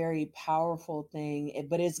is a very powerful thing.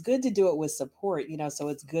 But it's good to do it with support. So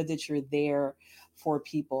it's good that you're there for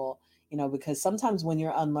people. Because sometimes when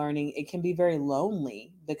you're unlearning, it can be very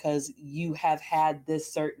lonely because you have had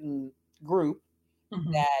this certain group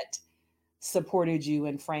Mm-hmm. that supported you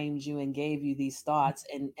and framed you and gave you these thoughts,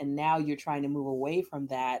 and now you're trying to move away from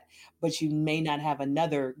that, but you may not have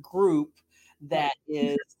another group that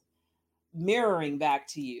is mirroring back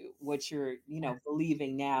to you what you're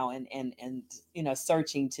believing now, and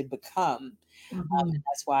searching to become. Mm-hmm. And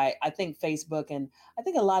that's why I think Facebook, and I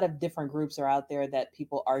think a lot of different groups are out there that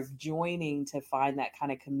people are joining to find that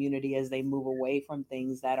kind of community as they move away from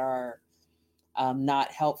things that are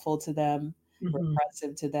not helpful to them,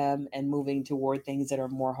 repressive to them, and moving toward things that are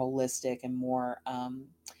more holistic and more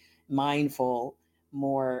mindful,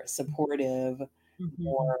 more supportive,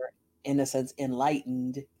 more, in a sense,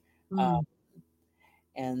 enlightened. Um,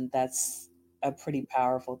 and that's a pretty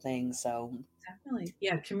powerful thing. So Definitely.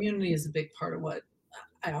 Yeah, community is a big part of what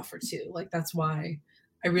I offer too. Like, that's why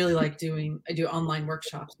I really like I do online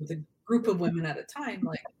workshops with a group of women at a time.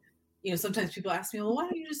 Like, sometimes people ask me, well, why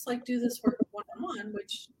don't you just like do this work one-on-one,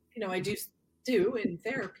 which, I do in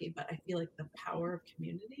therapy, but I feel like the power of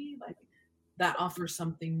community, like, that offers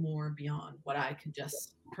something more beyond what I could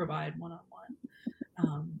just provide one-on-one.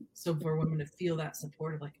 So for women to feel that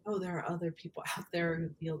support of like, oh, there are other people out there who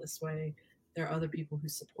feel this way. There are other people who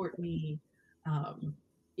support me.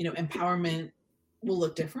 Empowerment will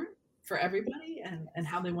look different for everybody, and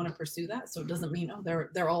how they want to pursue that. So it doesn't mean, oh,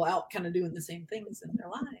 they're all out kind of doing the same things in their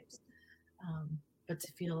lives. But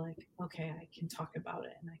to feel like, okay, I can talk about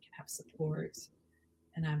it and I can have support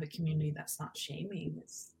and I have a community that's not shaming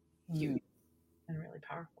is huge and really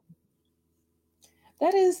powerful.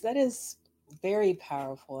 That is very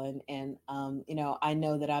powerful, and I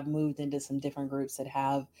know that I've moved into some different groups that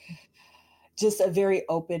have just a very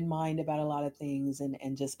open mind about a lot of things,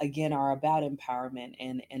 and just again are about empowerment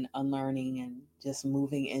and unlearning and just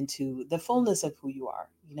moving into the fullness of who you are,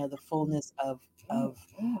 the fullness of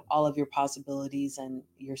all of your possibilities and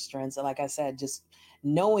your strengths. And like I said, just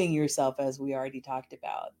knowing yourself, as we already talked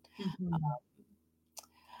about.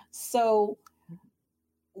 So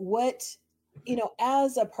what,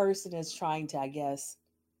 as a person is trying to, I guess,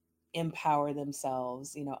 empower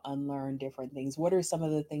themselves, unlearn different things, what are some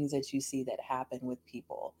of the things that you see that happen with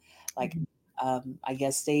people? Like, I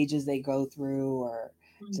guess stages they go through, or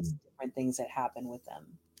just different things that happen with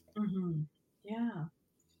them. Yeah.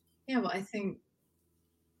 Well, I think,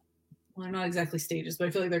 well, they're not exactly stages, but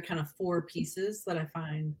I feel like they're kind of 4 pieces that I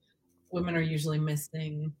find women are usually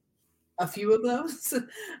missing a few of those.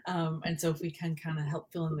 And so if we can kind of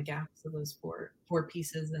help fill in the gaps of those four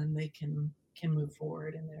pieces, then they can move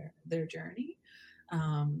forward in their journey.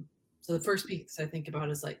 So the first piece I think about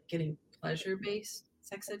is like getting pleasure-based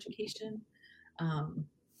sex education.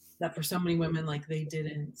 That for so many women, like,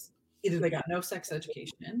 either they got no sex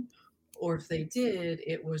education, or if they did,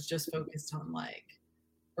 it was just focused on like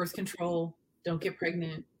birth control, don't get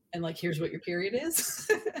pregnant, and like, here's what your period is.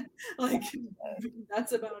 Like,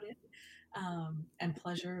 that's about it. And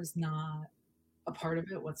pleasure is not a part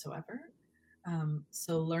of it whatsoever.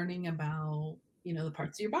 So learning about, the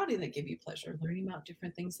parts of your body that give you pleasure, learning about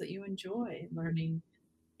different things that you enjoy, learning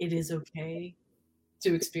it is okay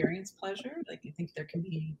to experience pleasure. Like, I think there can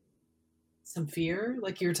be some fear,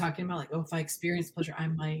 like you were talking about, like, oh, if I experience pleasure, I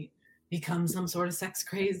might become some sort of sex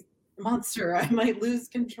crazed monster. I might lose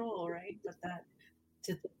control, right? But that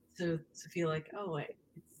to feel like, oh,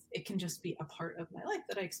 it can just be a part of my life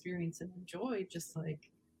that I experience and enjoy, just like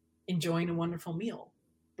enjoying a wonderful meal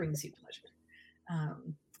brings you pleasure.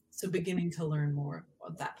 So beginning to learn more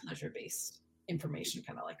of that pleasure-based information,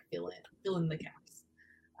 kind of like fill in the gaps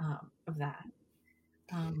of that.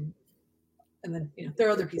 And then, there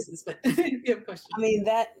are other pieces, but if you have questions. I mean,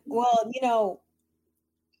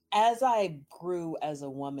 as I grew as a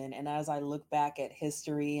woman and as I look back at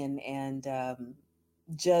history and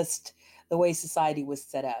just the way society was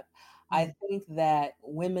set up, I think that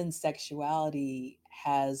women's sexuality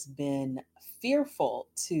has been fearful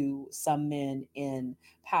to some men in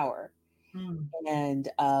power. And,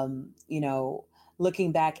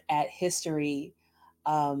 looking back at history,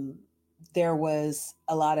 there was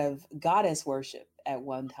a lot of goddess worship at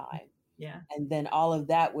one time. Yeah. And then all of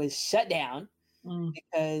that was shut down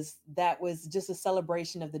because that was just a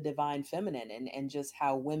celebration of the divine feminine and just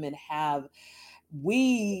how women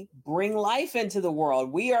we bring life into the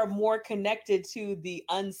world. We are more connected to the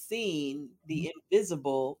unseen, the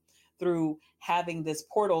invisible, through having this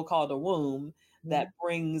portal called a womb that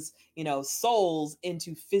brings, souls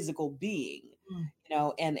into physical being,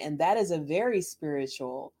 and that is a very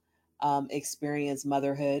spiritual experience,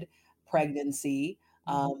 motherhood, pregnancy,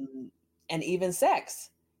 and even sex,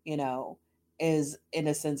 is in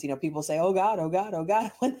a sense, people say, oh God, oh God, oh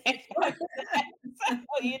God, when they talk so,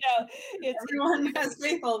 everyone has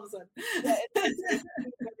faith all of a sudden. It's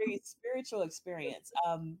a very spiritual experience.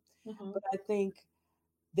 But I think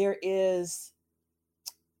there is,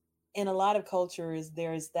 in a lot of cultures,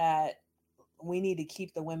 there's that we need to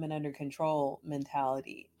keep the women under control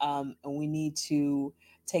mentality. And we need to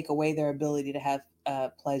take away their ability to have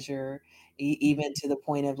pleasure, even to the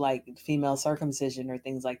point of like female circumcision or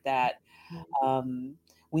things like that.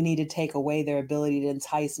 We need to take away their ability to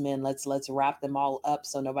entice men. Let's wrap them all up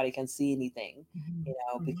so nobody can see anything,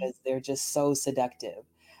 because they're just so seductive.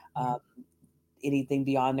 Anything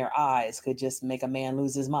beyond their eyes could just make a man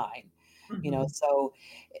lose his mind. So,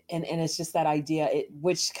 and it's just that idea,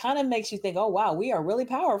 which kind of makes you think, oh, wow, we are really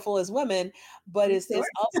powerful as women, but it's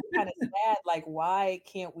also kind of sad. Like, why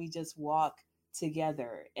can't we just walk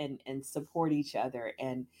together and support each other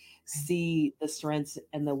and see the strengths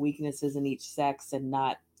and the weaknesses in each sex and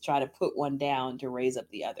not try to put one down to raise up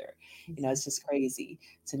the other? It's just crazy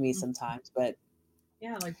to me sometimes, but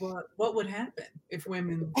yeah, like what would happen if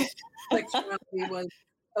women's sexuality was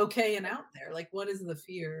okay and out there? Like, what is the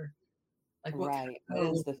fear? Like, what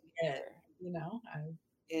is the fear?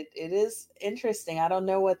 It is interesting. I don't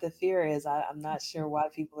know what the fear is. I'm not sure why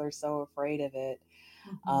people are so afraid of it.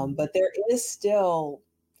 But there is still,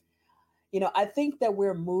 I think that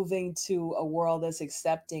we're moving to a world that's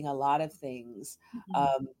accepting a lot of things.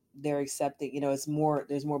 They're accepting, there's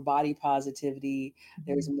more body positivity.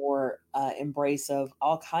 There's more embrace of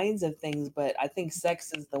all kinds of things. But I think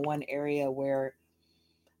sex is the one area where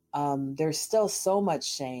there's still so much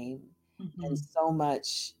shame and so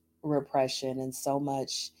much repression and so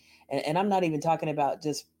much, and I'm not even talking about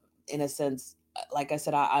just in a sense, like I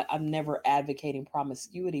said, I'm never advocating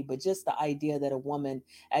promiscuity, but just the idea that a woman,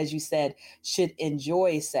 as you said, should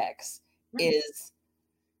enjoy sex is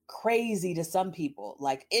crazy to some people.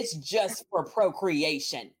 Like, it's just for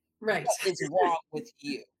procreation. Right. What is wrong with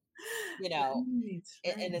you? And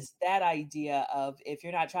it's that idea of, if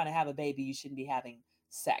you're not trying to have a baby, you shouldn't be having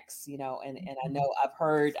sex, and I know I've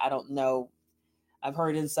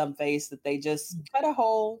heard in some face that they just cut a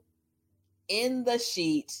hole in the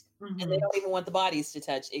sheet and they don't even want the bodies to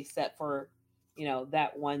touch except for,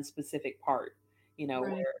 that one specific part,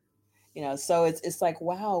 where, so it's like,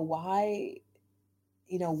 wow, why,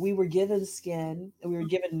 we were given skin and we were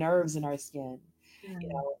given nerves in our skin,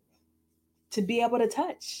 to be able to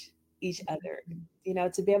touch each other,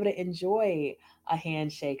 to be able to enjoy a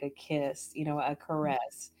handshake, a kiss, a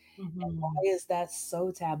caress. And why is that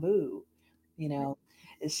so taboo?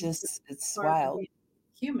 It's just, it's wild.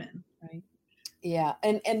 Human, right? Yeah.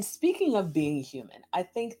 And speaking of being human, I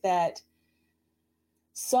think that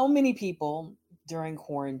so many people during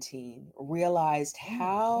quarantine realized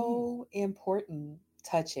how important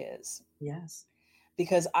touch is. Yes.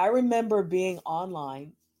 Because I remember being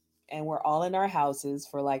online and we're all in our houses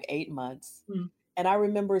for like 8 months. And I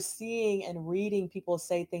remember seeing and reading people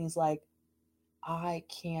say things like, I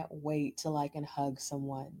can't wait till I can hug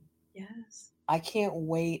someone. Yes. I can't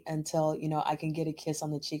wait until, I can get a kiss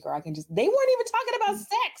on the cheek, or they weren't even talking about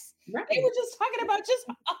sex. Right. They were just talking about just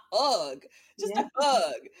a hug, a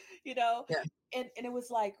hug, Yeah. And it was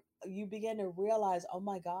like, you begin to realize, oh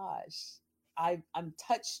my gosh, I'm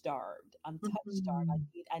touch starved. I'm touch starved.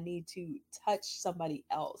 I need to touch somebody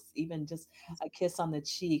else, even just a kiss on the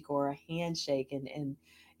cheek or a handshake. And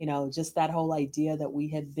just that whole idea that we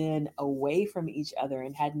had been away from each other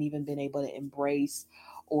and hadn't even been able to embrace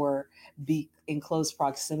or be in close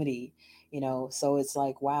proximity, So it's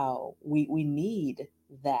like, wow, we need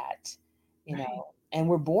that, Right. and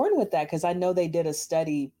we're born with that, because I know they did a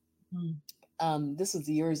study, Mm. this was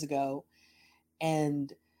years ago,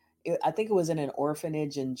 and I think it was in an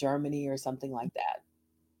orphanage in Germany or something like that.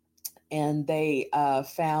 And they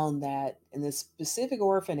found that in this specific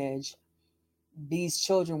orphanage, these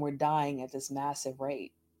children were dying at this massive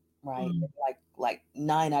rate, right? Mm. Like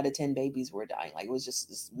 9 out of 10 babies were dying. Like, it was just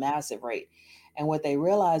this massive rate. And what they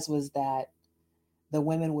realized was that the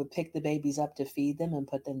women would pick the babies up to feed them and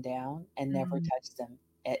put them down and never Mm. touch them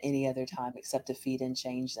at any other time except to feed and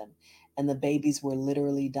change them. And the babies were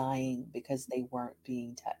literally dying because they weren't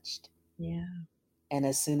being touched. Yeah. And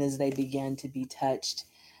as soon as they began to be touched,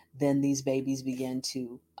 then these babies began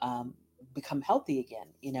to become healthy again,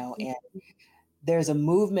 and there's a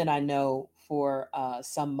movement, I know, for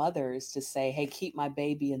some mothers to say, hey, keep my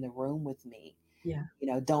baby in the room with me. Yeah.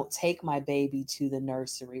 Don't take my baby to the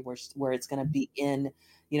nursery where it's going to be in,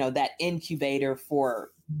 that incubator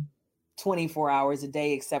for Mm. 24 hours a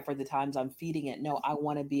day, except for the times I'm feeding it. No, I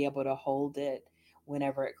want to be able to hold it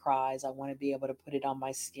whenever it cries. I want to be able to put it on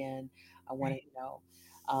my skin. I want to,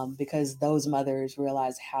 Right. because those mothers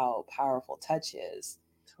realize how powerful touch is,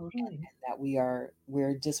 Totally. and that we're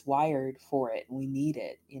just wired for it. And we need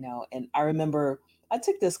it, And I remember I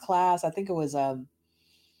took this class. I think it was, I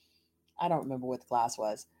don't remember what the class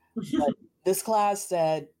was, but this class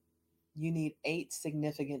said you need 8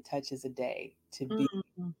 significant touches a day to be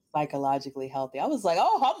Mm. psychologically healthy. I was like,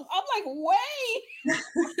 oh, I'm like way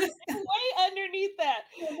underneath that.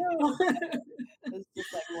 I know. It's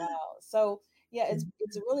just like, wow. So yeah, it's Mm.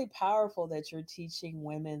 it's really powerful that you're teaching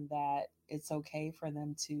women that it's okay for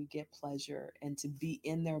them to get pleasure and to be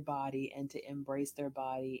in their body and to embrace their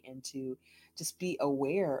body and to just be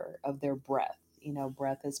aware of their breath.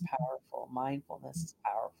 Breath is powerful. Mindfulness is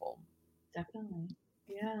powerful. Definitely.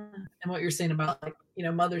 Yeah. And what you're saying about like,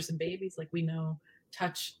 mothers and babies, like we know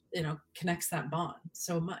touch, connects that bond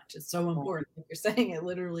so much. It's so Right. important. Like you're saying, it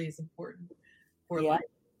literally is important for Yeah. life.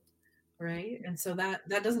 Right. And so that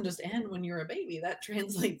doesn't just end when you're a baby, that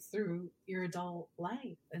translates through your adult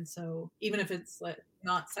life. And so even if it's like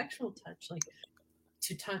not sexual touch, like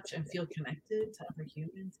to touch and feel connected to other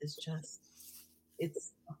humans is just,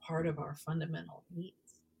 it's a part of our fundamental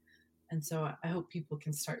needs. And so I hope people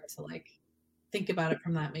can start to like think about it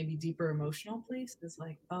from that maybe deeper emotional place. Is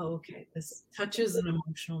like, oh, okay, this touches an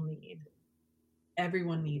emotional need.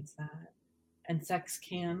 Everyone needs that. And sex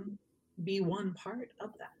can be one part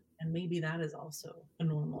of that. And maybe that is also a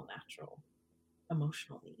normal, natural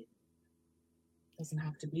emotional need. It doesn't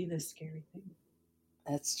have to be this scary thing.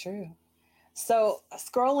 That's true. So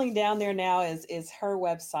scrolling down there now is her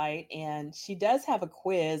website, and she does have a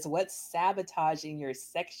quiz. What's sabotaging your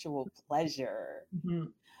sexual pleasure?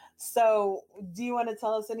 Mhm. So, do you want to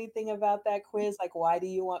tell us anything about that quiz? Like, why do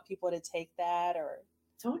you want people to take that? Or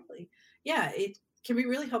Totally. Yeah, it can be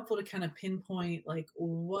really helpful to kind of pinpoint like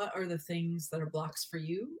what are the things that are blocks for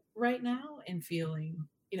you right now and feeling,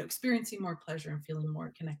 experiencing more pleasure and feeling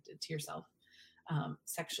more connected to yourself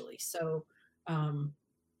sexually. So, um,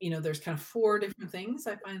 there's kind of 4 different things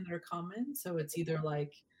I find that are common. So it's either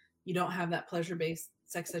like you don't have that pleasure-based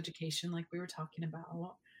sex education like we were talking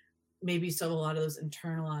about, maybe so a lot of those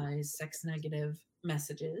internalized sex negative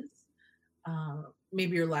messages.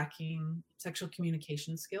 Maybe you're lacking sexual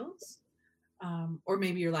communication skills, or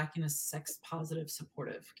maybe you're lacking a sex positive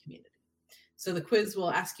supportive community. So the quiz will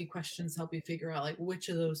ask you questions, help you figure out like which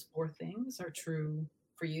of those 4 things are true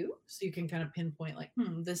for you. So you can kind of pinpoint like,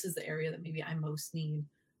 this is the area that maybe I most need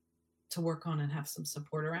to work on and have some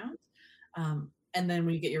support around. And then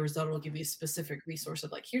when you get your result, it'll give you a specific resource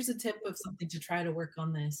of like, here's a tip of something to try to work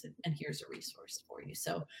on this, and here's a resource for you.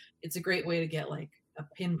 So it's a great way to get like a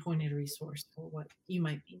pinpointed resource for what you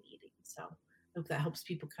might be needing. So I hope that helps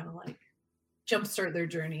people kind of like jumpstart their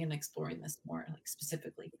journey in exploring this more like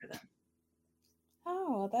specifically for them.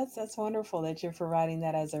 oh, that's wonderful that you're providing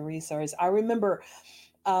that as a resource. I remember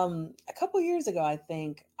a couple years ago, I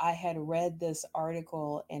think I had read this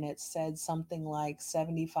article, and it said something like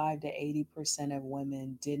 75 to 80% of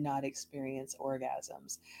women did not experience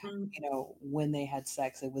orgasms. Mm. When they had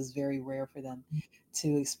sex, it was very rare for them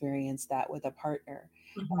to experience that with a partner.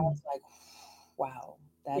 And I Mm-hmm. was like, wow,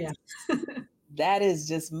 Yeah. that is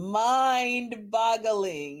just mind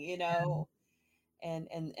boggling, Yeah.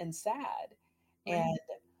 and sad. Right.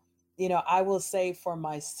 And I will say for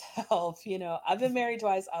myself, I've been married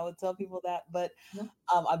twice. I would tell people that, but Yeah.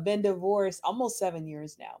 I've been divorced almost 7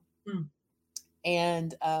 years now. Mm.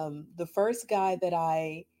 And the first guy that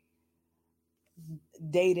I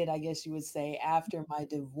dated, I guess you would say, after my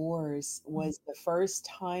divorce Mm. was the first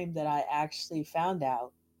time that I actually found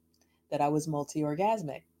out that I was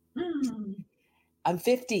multi-orgasmic. Mm. I'm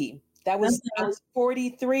 50. I was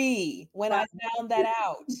 43 when Wow. I found that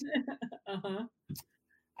out. Uh-huh.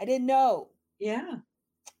 I didn't know. Yeah,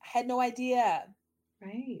 I had no idea.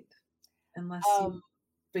 right. Unless you've Um,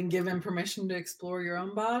 been given permission to explore your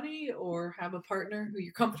own body or have a partner who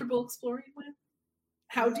you're comfortable exploring with.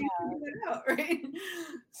 How do you yeah. figure that out, right?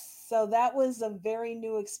 So that was a very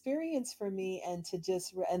new experience for me, and to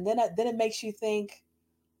just and then it makes you think,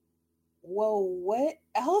 whoa, what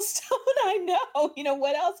else don't I know?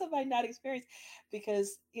 What else have I not experienced?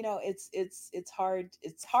 Because it's hard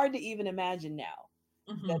to even imagine now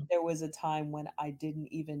that Mhm. there was a time when I didn't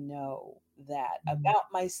even know that Mhm.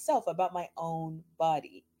 about myself, about my own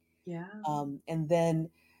body. Yeah. And then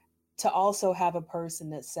to also have a person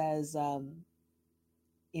that says,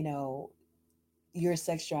 you know, your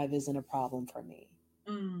sex drive isn't a problem for me.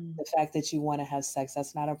 Mm. The fact that you want to have sex,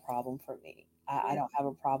 that's not a problem for me. I Yeah. don't have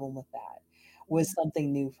a problem with that. Was Yeah.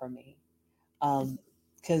 something new for me.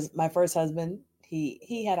 Because my first husband,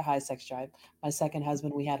 he had a high sex drive. My second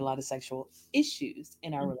husband, we had a lot of sexual issues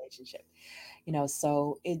in our Mm. relationship.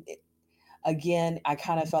 So again, I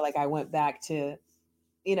kind of felt like I went back to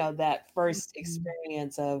that first Mhm.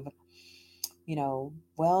 experience of,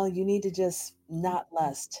 well, you need to just not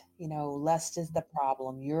lust. Lust is the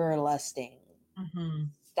problem. You're lusting. Mhm.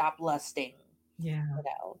 Stop lusting. Yeah.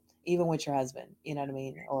 Even with your husband, you know what I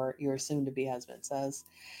mean, or your soon-to-be husband. So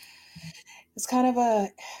it's kind of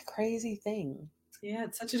a crazy thing. Yeah,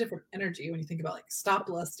 it's such a different energy when you think about like stop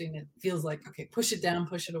lusting. It feels like, okay, push it down,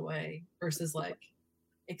 push it away, versus like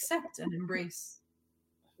accept and embrace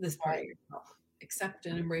this part of Right. yourself. Accept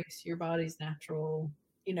and embrace your body's natural,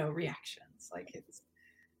 reactions. Like it's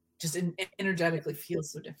just energetically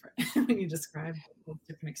feels so different when you describe those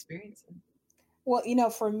different experiences. Well,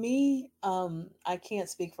 for me, I can't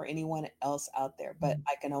speak for anyone else out there, but Mm.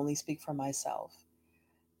 I can only speak for myself.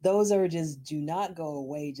 Those urges do not go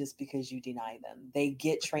away just because you deny them. They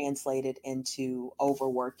get translated into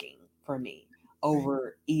overworking for me, Right.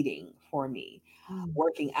 overeating for me, Mm.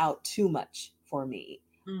 working out too much for me.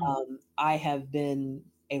 Mm. I have been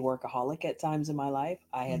a workaholic at times in my life.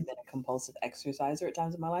 I Mm. have been a compulsive exerciser at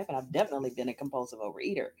times in my life, and I've definitely been a compulsive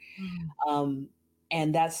overeater. Mm. Um,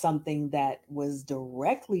 and that's something that was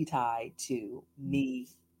directly tied to Mm. me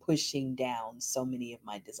pushing down so many of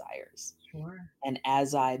my desires. Sure. And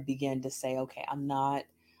as I began to say, okay,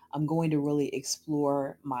 I'm going to really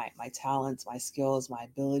explore my talents, my skills, my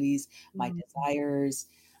abilities, my Mm. desires,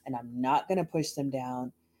 and I'm not going to push them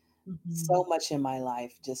down. Mhm. So much in my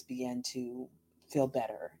life just began to feel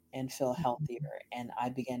better and feel Mhm. healthier. And I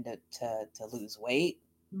began to lose weight,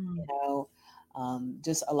 you Mm. know,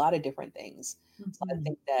 just a lot of different things. So I Mhm.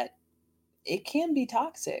 think that it can be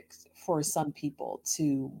toxic for some people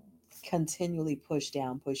to continually push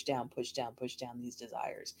down, push down, push down, push down these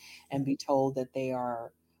desires and be told that they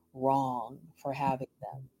are wrong for having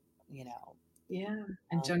them, you know. Yeah,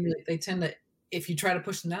 and Um, generally they tend to, if you try to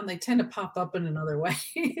push them down, they tend to pop up in another way.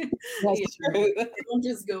 that's true. They don't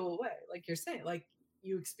just go away, like you're saying, like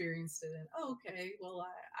you experienced it and, "Oh, okay, well,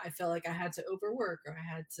 I felt like I had to overwork or I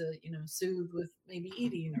had to, soothe with maybe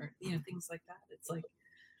eating or, things like that." It's like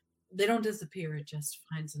they don't disappear, it just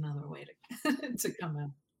finds another way to to come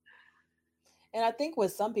out. And I think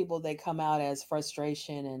with some people, they come out as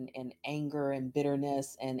frustration and anger and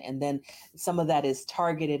bitterness. And then some of that is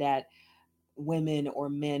targeted at women or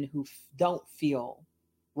men who don't feel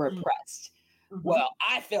Mm. repressed. Mhm. Well,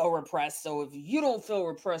 I feel repressed. So if you don't feel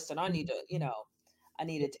repressed, then I need to, Mhm. I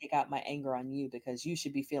need Yeah, to take out my anger on you because you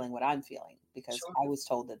should be feeling what I'm feeling because sure, I was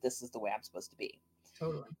told that this is the way I'm supposed to be,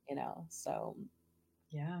 totally. So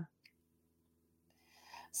Yeah.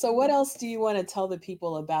 what else do you want to tell the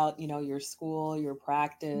people about, your school, your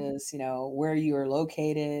practice, where you are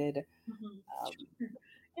located? Mhm. Um, Sure.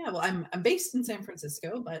 Yeah, well, I'm based in San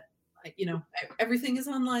Francisco, but everything is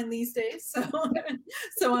online these days, so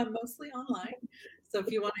so I'm mostly online. So if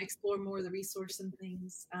you want to explore more of the resource and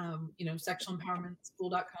things,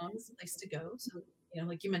 sexualempowermentschool.com is the place to go. So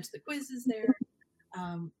like you mentioned, the quiz is there,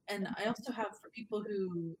 and I also have for people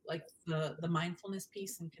who like the mindfulness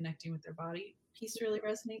piece and connecting with their body piece really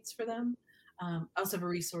resonates for them. I also have a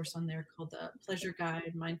resource on there called the Pleasure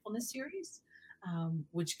Guide Mindfulness Series,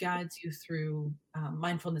 which guides you through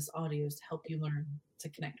mindfulness audios to help you learn to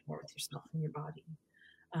connect more with yourself and your body.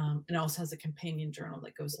 And it also has a companion journal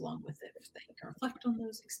that goes along with it that you can reflect on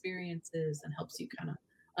those experiences and helps you kind of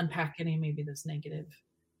unpack any maybe those negative,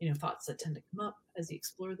 thoughts that tend to come up as you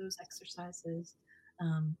explore those exercises.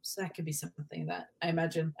 So that could be something that I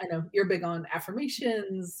imagine. I know you're big on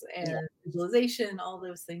affirmations Yeah. and visualization, all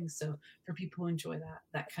those things. So for people who enjoy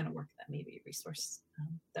that kind of work, that may be a resource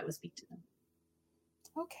that would speak to them.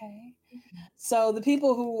 Okay. So the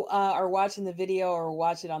people who are watching the video or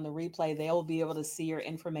watch it on the replay, they'll be able to see your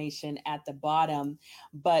information at the bottom.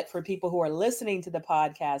 But for people who are listening to the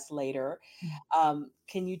podcast later,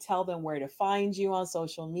 can you tell them where to find you on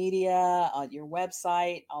social media, on your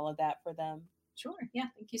website, all of that for them? Sure. Yeah.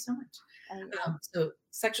 Thank you so much. Oh, So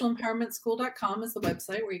sexualempowermentschool.com is the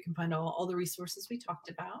website where you can find all the resources we talked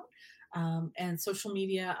about. And social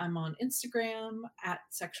media, I'm on Instagram at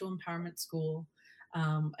Sexual Empowerment School.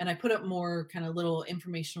 And I put up more kind of little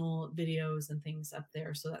informational videos and things up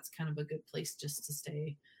there. So that's kind of a good place just to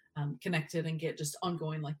stay connected and get just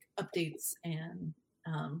ongoing like updates and,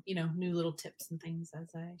 new little tips and things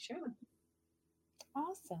as I share them.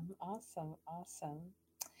 awesome, awesome, awesome.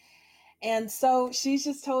 And so she's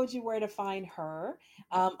just told you where to find her.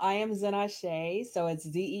 I am Zenashe, so it's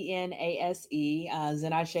Zenase,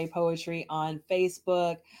 Zenashe Poetry on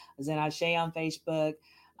Facebook, Zenashe on Facebook,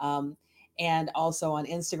 and also on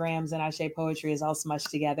Instagram. Zenashe Poetry is all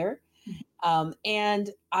smushed together.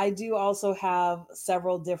 And I do also have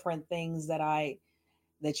several different things that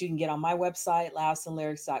you can get on my website,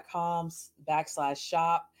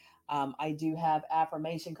 laughsandlyrics.com/shop. I do have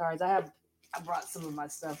affirmation cards. I brought some of my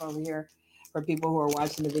stuff over here for people who are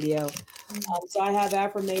watching the video. So I have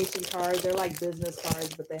affirmation cards. They're like business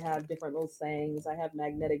cards, but they have different little sayings. I have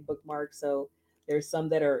magnetic bookmarks. So there's some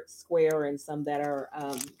that are square and some that are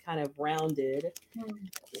kind of rounded.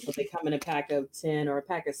 So they come in a pack of 10 or a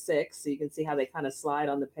pack of 6. So you can see how they kind of slide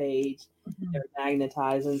on the page. They're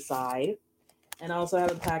magnetized inside. And I also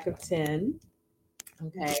have a pack of 10.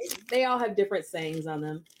 Okay. They all have different sayings on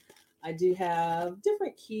them. I do have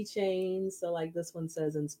different keychains. So, like this one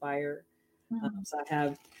says inspire. So, I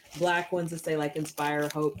have black ones that say like inspire,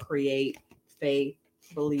 hope, create, faith,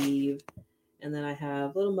 believe. And then I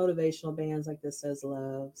have little motivational bands like this says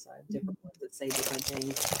love. So, I have different ones that say different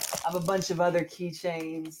things. I have a bunch of other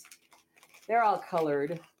keychains. They're all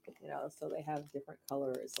colored, so they have different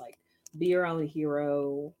colors like be your own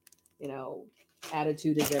hero,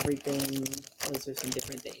 attitude is everything. Those are some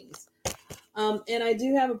different things. And I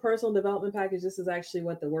do have a personal development package. This is actually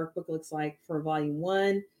what the workbook looks like for volume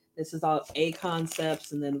 1. This is all A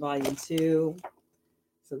concepts, and then volume 2.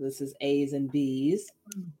 So this is A's and B's.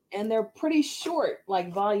 And they're pretty short.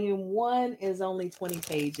 Like volume 1 is only 20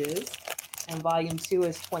 pages, and volume 2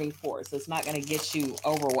 is 24. So it's not going to get you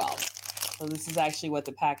overwhelmed. So this is actually what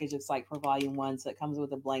the package looks like for volume 1. So it comes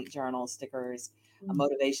with a blank journal, stickers, a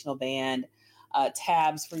motivational band,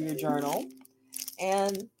 tabs for your journal.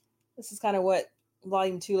 And this is kind of what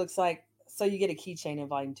volume 2 looks like. So you get a keychain in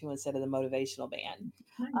volume 2 instead of the motivational band.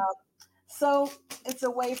 So it's a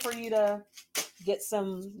way for you to get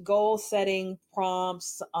some goal setting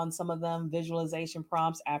prompts on some of them, visualization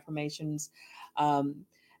prompts, affirmations,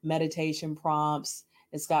 meditation prompts.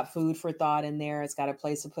 It's got food for thought in there. It's got a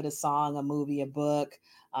place to put a song, a movie, a book.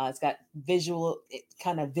 It's got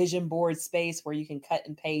kind of vision board space where you can cut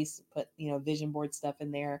and paste, put, vision board stuff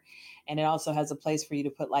in there. And it also has a place for you to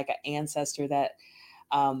put like an ancestor that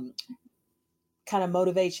kind of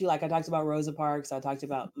motivates you. Like I talked about Rosa Parks. I talked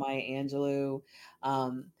about Maya Angelou.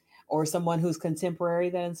 Or someone who's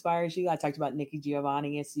contemporary that inspires you. I talked about Nikki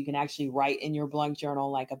Giovanni. So you can actually write in your blank journal,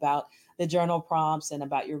 like about the journal prompts and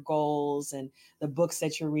about your goals and the books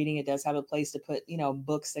that you're reading. It does have a place to put,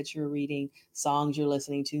 books that you're reading, songs you're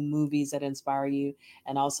listening to, movies that inspire you,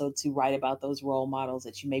 and also to write about those role models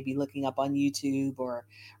that you may be looking up on YouTube or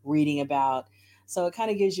reading about. So it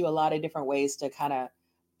kind of gives you a lot of different ways to kind of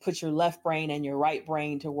put your left brain and your right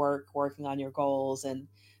brain to work, working on your goals and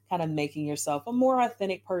kind of making yourself a more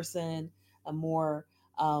authentic person, a more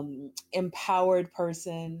empowered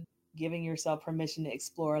person, giving yourself permission to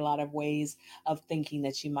explore a lot of ways of thinking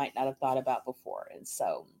that you might not have thought about before. And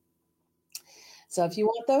so if you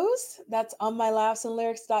want those, that's on my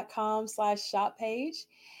laughsandlyrics.com/shop page.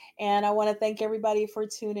 And I want to thank everybody for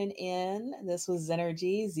tuning in. This was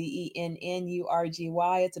Zenergy,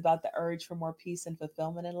 Zennurgy. It's about the urge for more peace and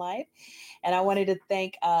fulfillment in life. And I wanted to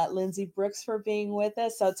thank Lindsay Brooks for being with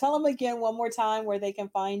us. So tell them again one more time where they can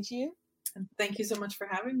find you. And thank you so much for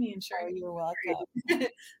having me and sharing. Oh, you're welcome.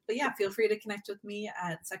 But yeah, feel free to connect with me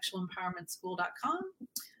at sexualempowermentschool.com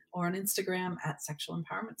or on Instagram at Sexual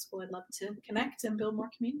Empowerment School. I'd love to connect and build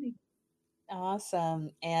more community.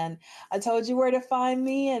 Awesome. And I told you where to find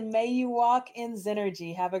me, and may you walk in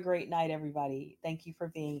Zenergy. Have a great night, everybody. Thank you for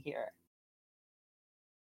being here.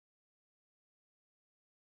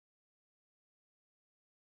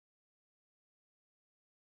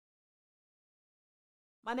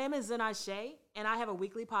 My name is Zen Shea, and I have a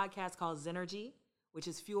weekly podcast called Zenergy, which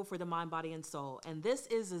is fuel for the mind, body, and soul. And this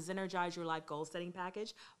is the Zenergize Your Life Goal Setting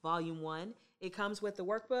Package, Volume 1. It comes with the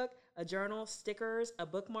workbook, a journal, stickers, a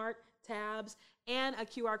bookmark, tabs, and a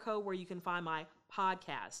QR code where you can find my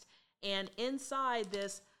podcast. And inside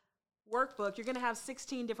this workbook, you're going to have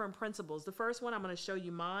 16 different principles. The first one, I'm going to show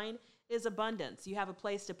you mine, is abundance. You have a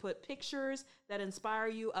place to put pictures that inspire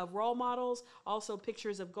you of role models, also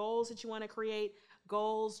pictures of goals that you want to create,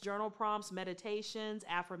 goals, journal prompts, meditations,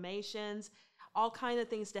 affirmations, all kinds of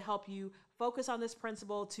things to help you focus on this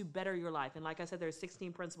principle to better your life. And like I said, there's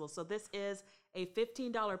 16 principles. So this is a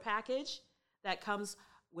 $15 package that comes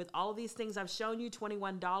with all of these things I've shown you,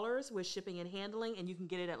 $21 with shipping and handling, and you can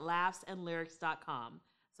get it at laughsandlyrics.com.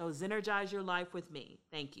 So Zenergize your life with me.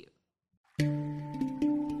 Thank you.